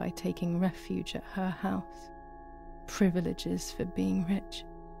time by taking refuge at her house. Privileges for being rich.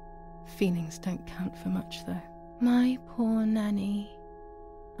 Feelings don't count for much, though. My poor Nanny.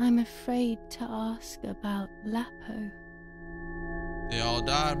 I'm afraid to ask about Lapo. They all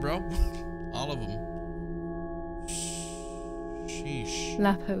died, bro. All of them. Sheesh.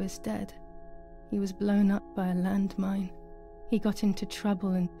 Lapo is dead. He was blown up by a landmine. He got into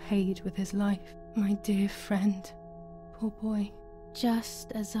trouble and paid with his life. My dear friend. Poor boy.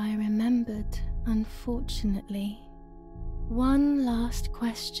 Just as I remembered, unfortunately. One last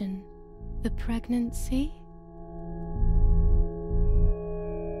question. The pregnancy?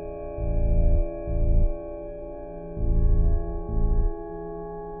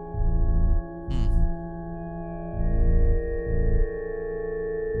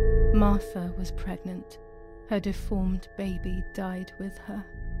 Martha was pregnant. Her deformed baby died with her.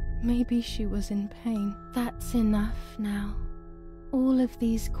 Maybe she was in pain. That's enough now. All of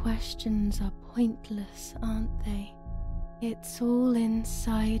these questions are pointless, aren't they? It's all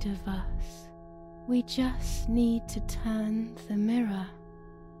inside of us. We just need to turn the mirror.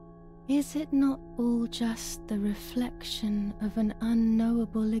 Is it not all just the reflection of an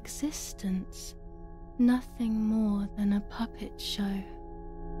unknowable existence? Nothing more than a puppet show.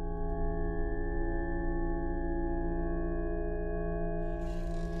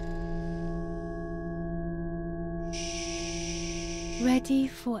 Ready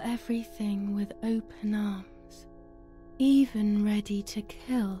for everything with open arms, even ready to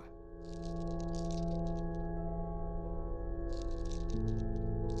kill.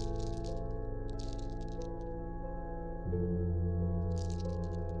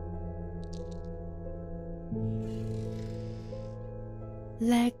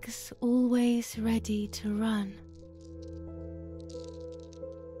 Legs always ready to run.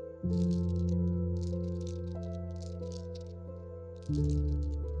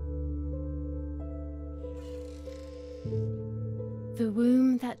 The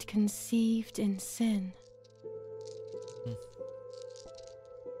womb that conceived in sin.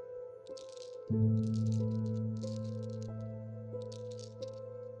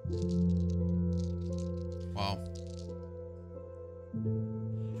 Wow.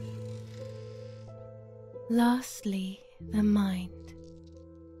 Lastly, the mind.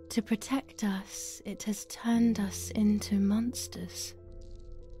 To protect us, it has turned us into monsters.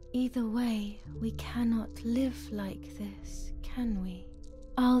 Either way, we cannot live like this, can we?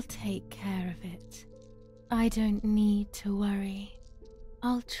 I'll take care of it. I don't need to worry.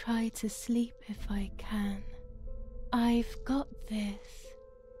 I'll try to sleep if I can. I've got this.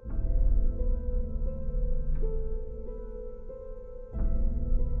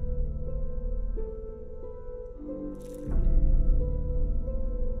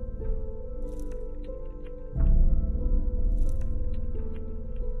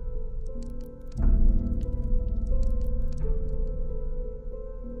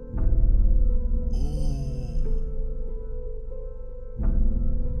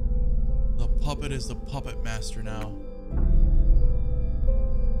 Puppet is the puppet master now.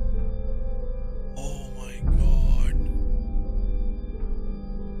 Oh my god.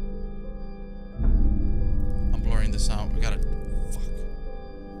 I'm blurring this out. We gotta. Fuck.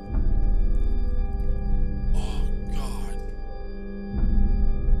 Oh god.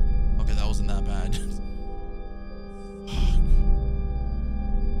 Okay, that wasn't that bad. Fuck.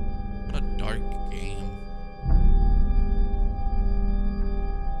 What a dark game.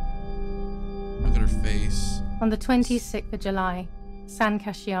 Face. On the 26th of July, San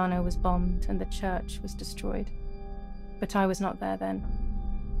Casciano was bombed and the church was destroyed. But I was not there then.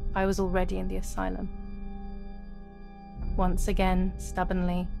 I was already in the asylum. Once again,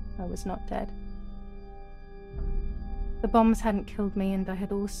 stubbornly, I was not dead. The bombs hadn't killed me, and I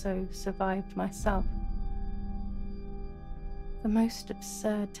had also survived myself. The most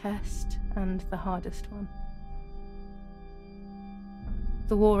absurd test and the hardest one.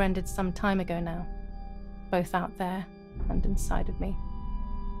 The war ended some time ago now, both out there and inside of me.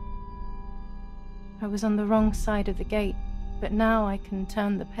 I was on the wrong side of the gate, but now I can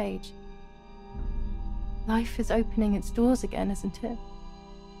turn the page. Life is opening its doors again, isn't it?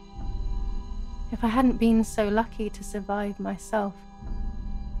 If I hadn't been so lucky to survive myself,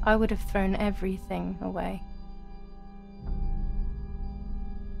 I would have thrown everything away.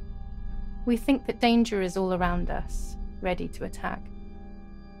 We think that danger is all around us, ready to attack.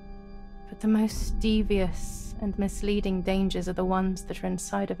 But the most devious and misleading dangers are the ones that are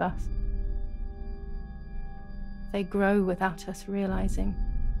inside of us. They grow without us realizing.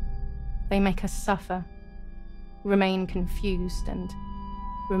 They make us suffer, remain confused, and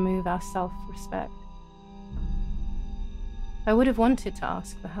remove our self-respect. I would have wanted to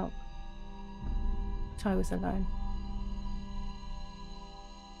ask for help, but I was alone.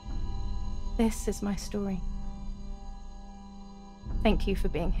 This is my story. Thank you for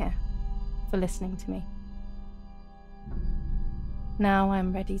being here, for listening to me. Now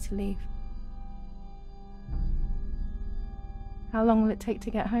I'm ready to leave. How long will it take to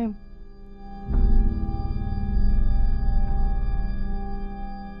get home?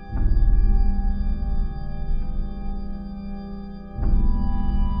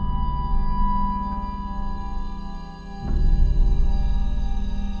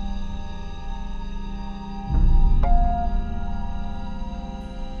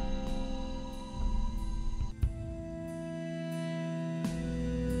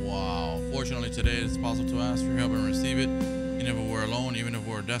 Fortunately, today it's possible to ask for help and receive it, even if we're alone, even if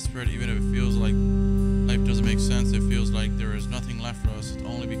we're desperate, even if it feels like life doesn't make sense, it feels like there is nothing left for us. It's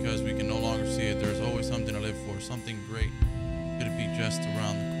only because we can no longer see it. There's always something to live for, something great. could be just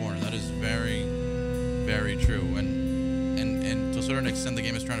around the corner. That is very, very true. And to a certain extent, the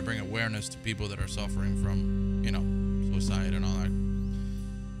game is trying to bring awareness to people that are suffering from, you know, suicide and all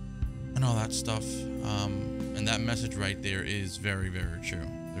that stuff. And that message right there is very, very true.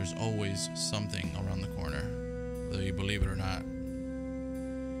 There's always something around the corner, whether you believe it or not.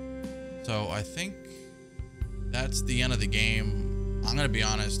 So I think that's the end of the game. I'm gonna be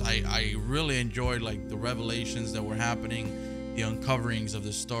honest, I really enjoyed like the revelations that were happening, the uncoverings of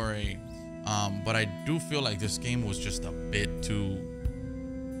the story. But I do feel like this game was just a bit too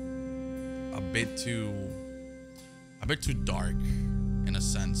dark in a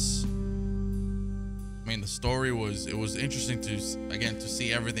sense. I mean, the story was interesting to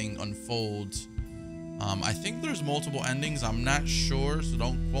see everything unfold. I think there's multiple endings. I'm not sure, so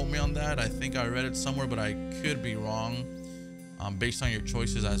don't quote me on that. I think I read it somewhere, but I could be wrong. Based on your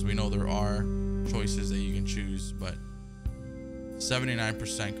choices, as we know, there are choices that you can choose, but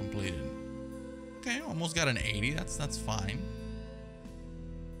 79% completed. Okay, almost got an 80. That's fine.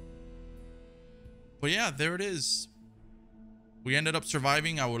 But yeah, there it is. We ended up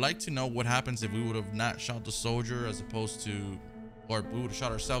surviving. I would like to know what happens if we would have not shot the soldier as opposed to, or we would have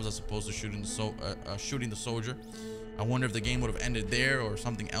shot ourselves as opposed to shooting the soldier. I wonder if the game would have ended there or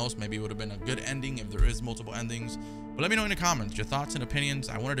something else. Maybe it would have been a good ending if there is multiple endings. But let me know in the comments your thoughts and opinions.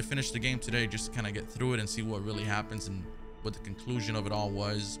 I wanted to finish the game today just to kind of get through it and see what really happens and what the conclusion of it all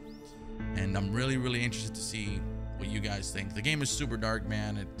was. And I'm really, really interested to see what you guys think. The game is super dark,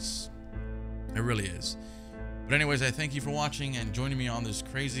 man. It really is. But anyways, I thank you for watching and joining me on this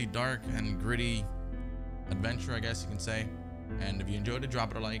crazy, dark, and gritty adventure, I guess you can say. And if you enjoyed it,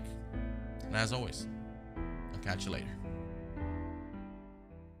 drop it a like. And as always, I'll catch you later.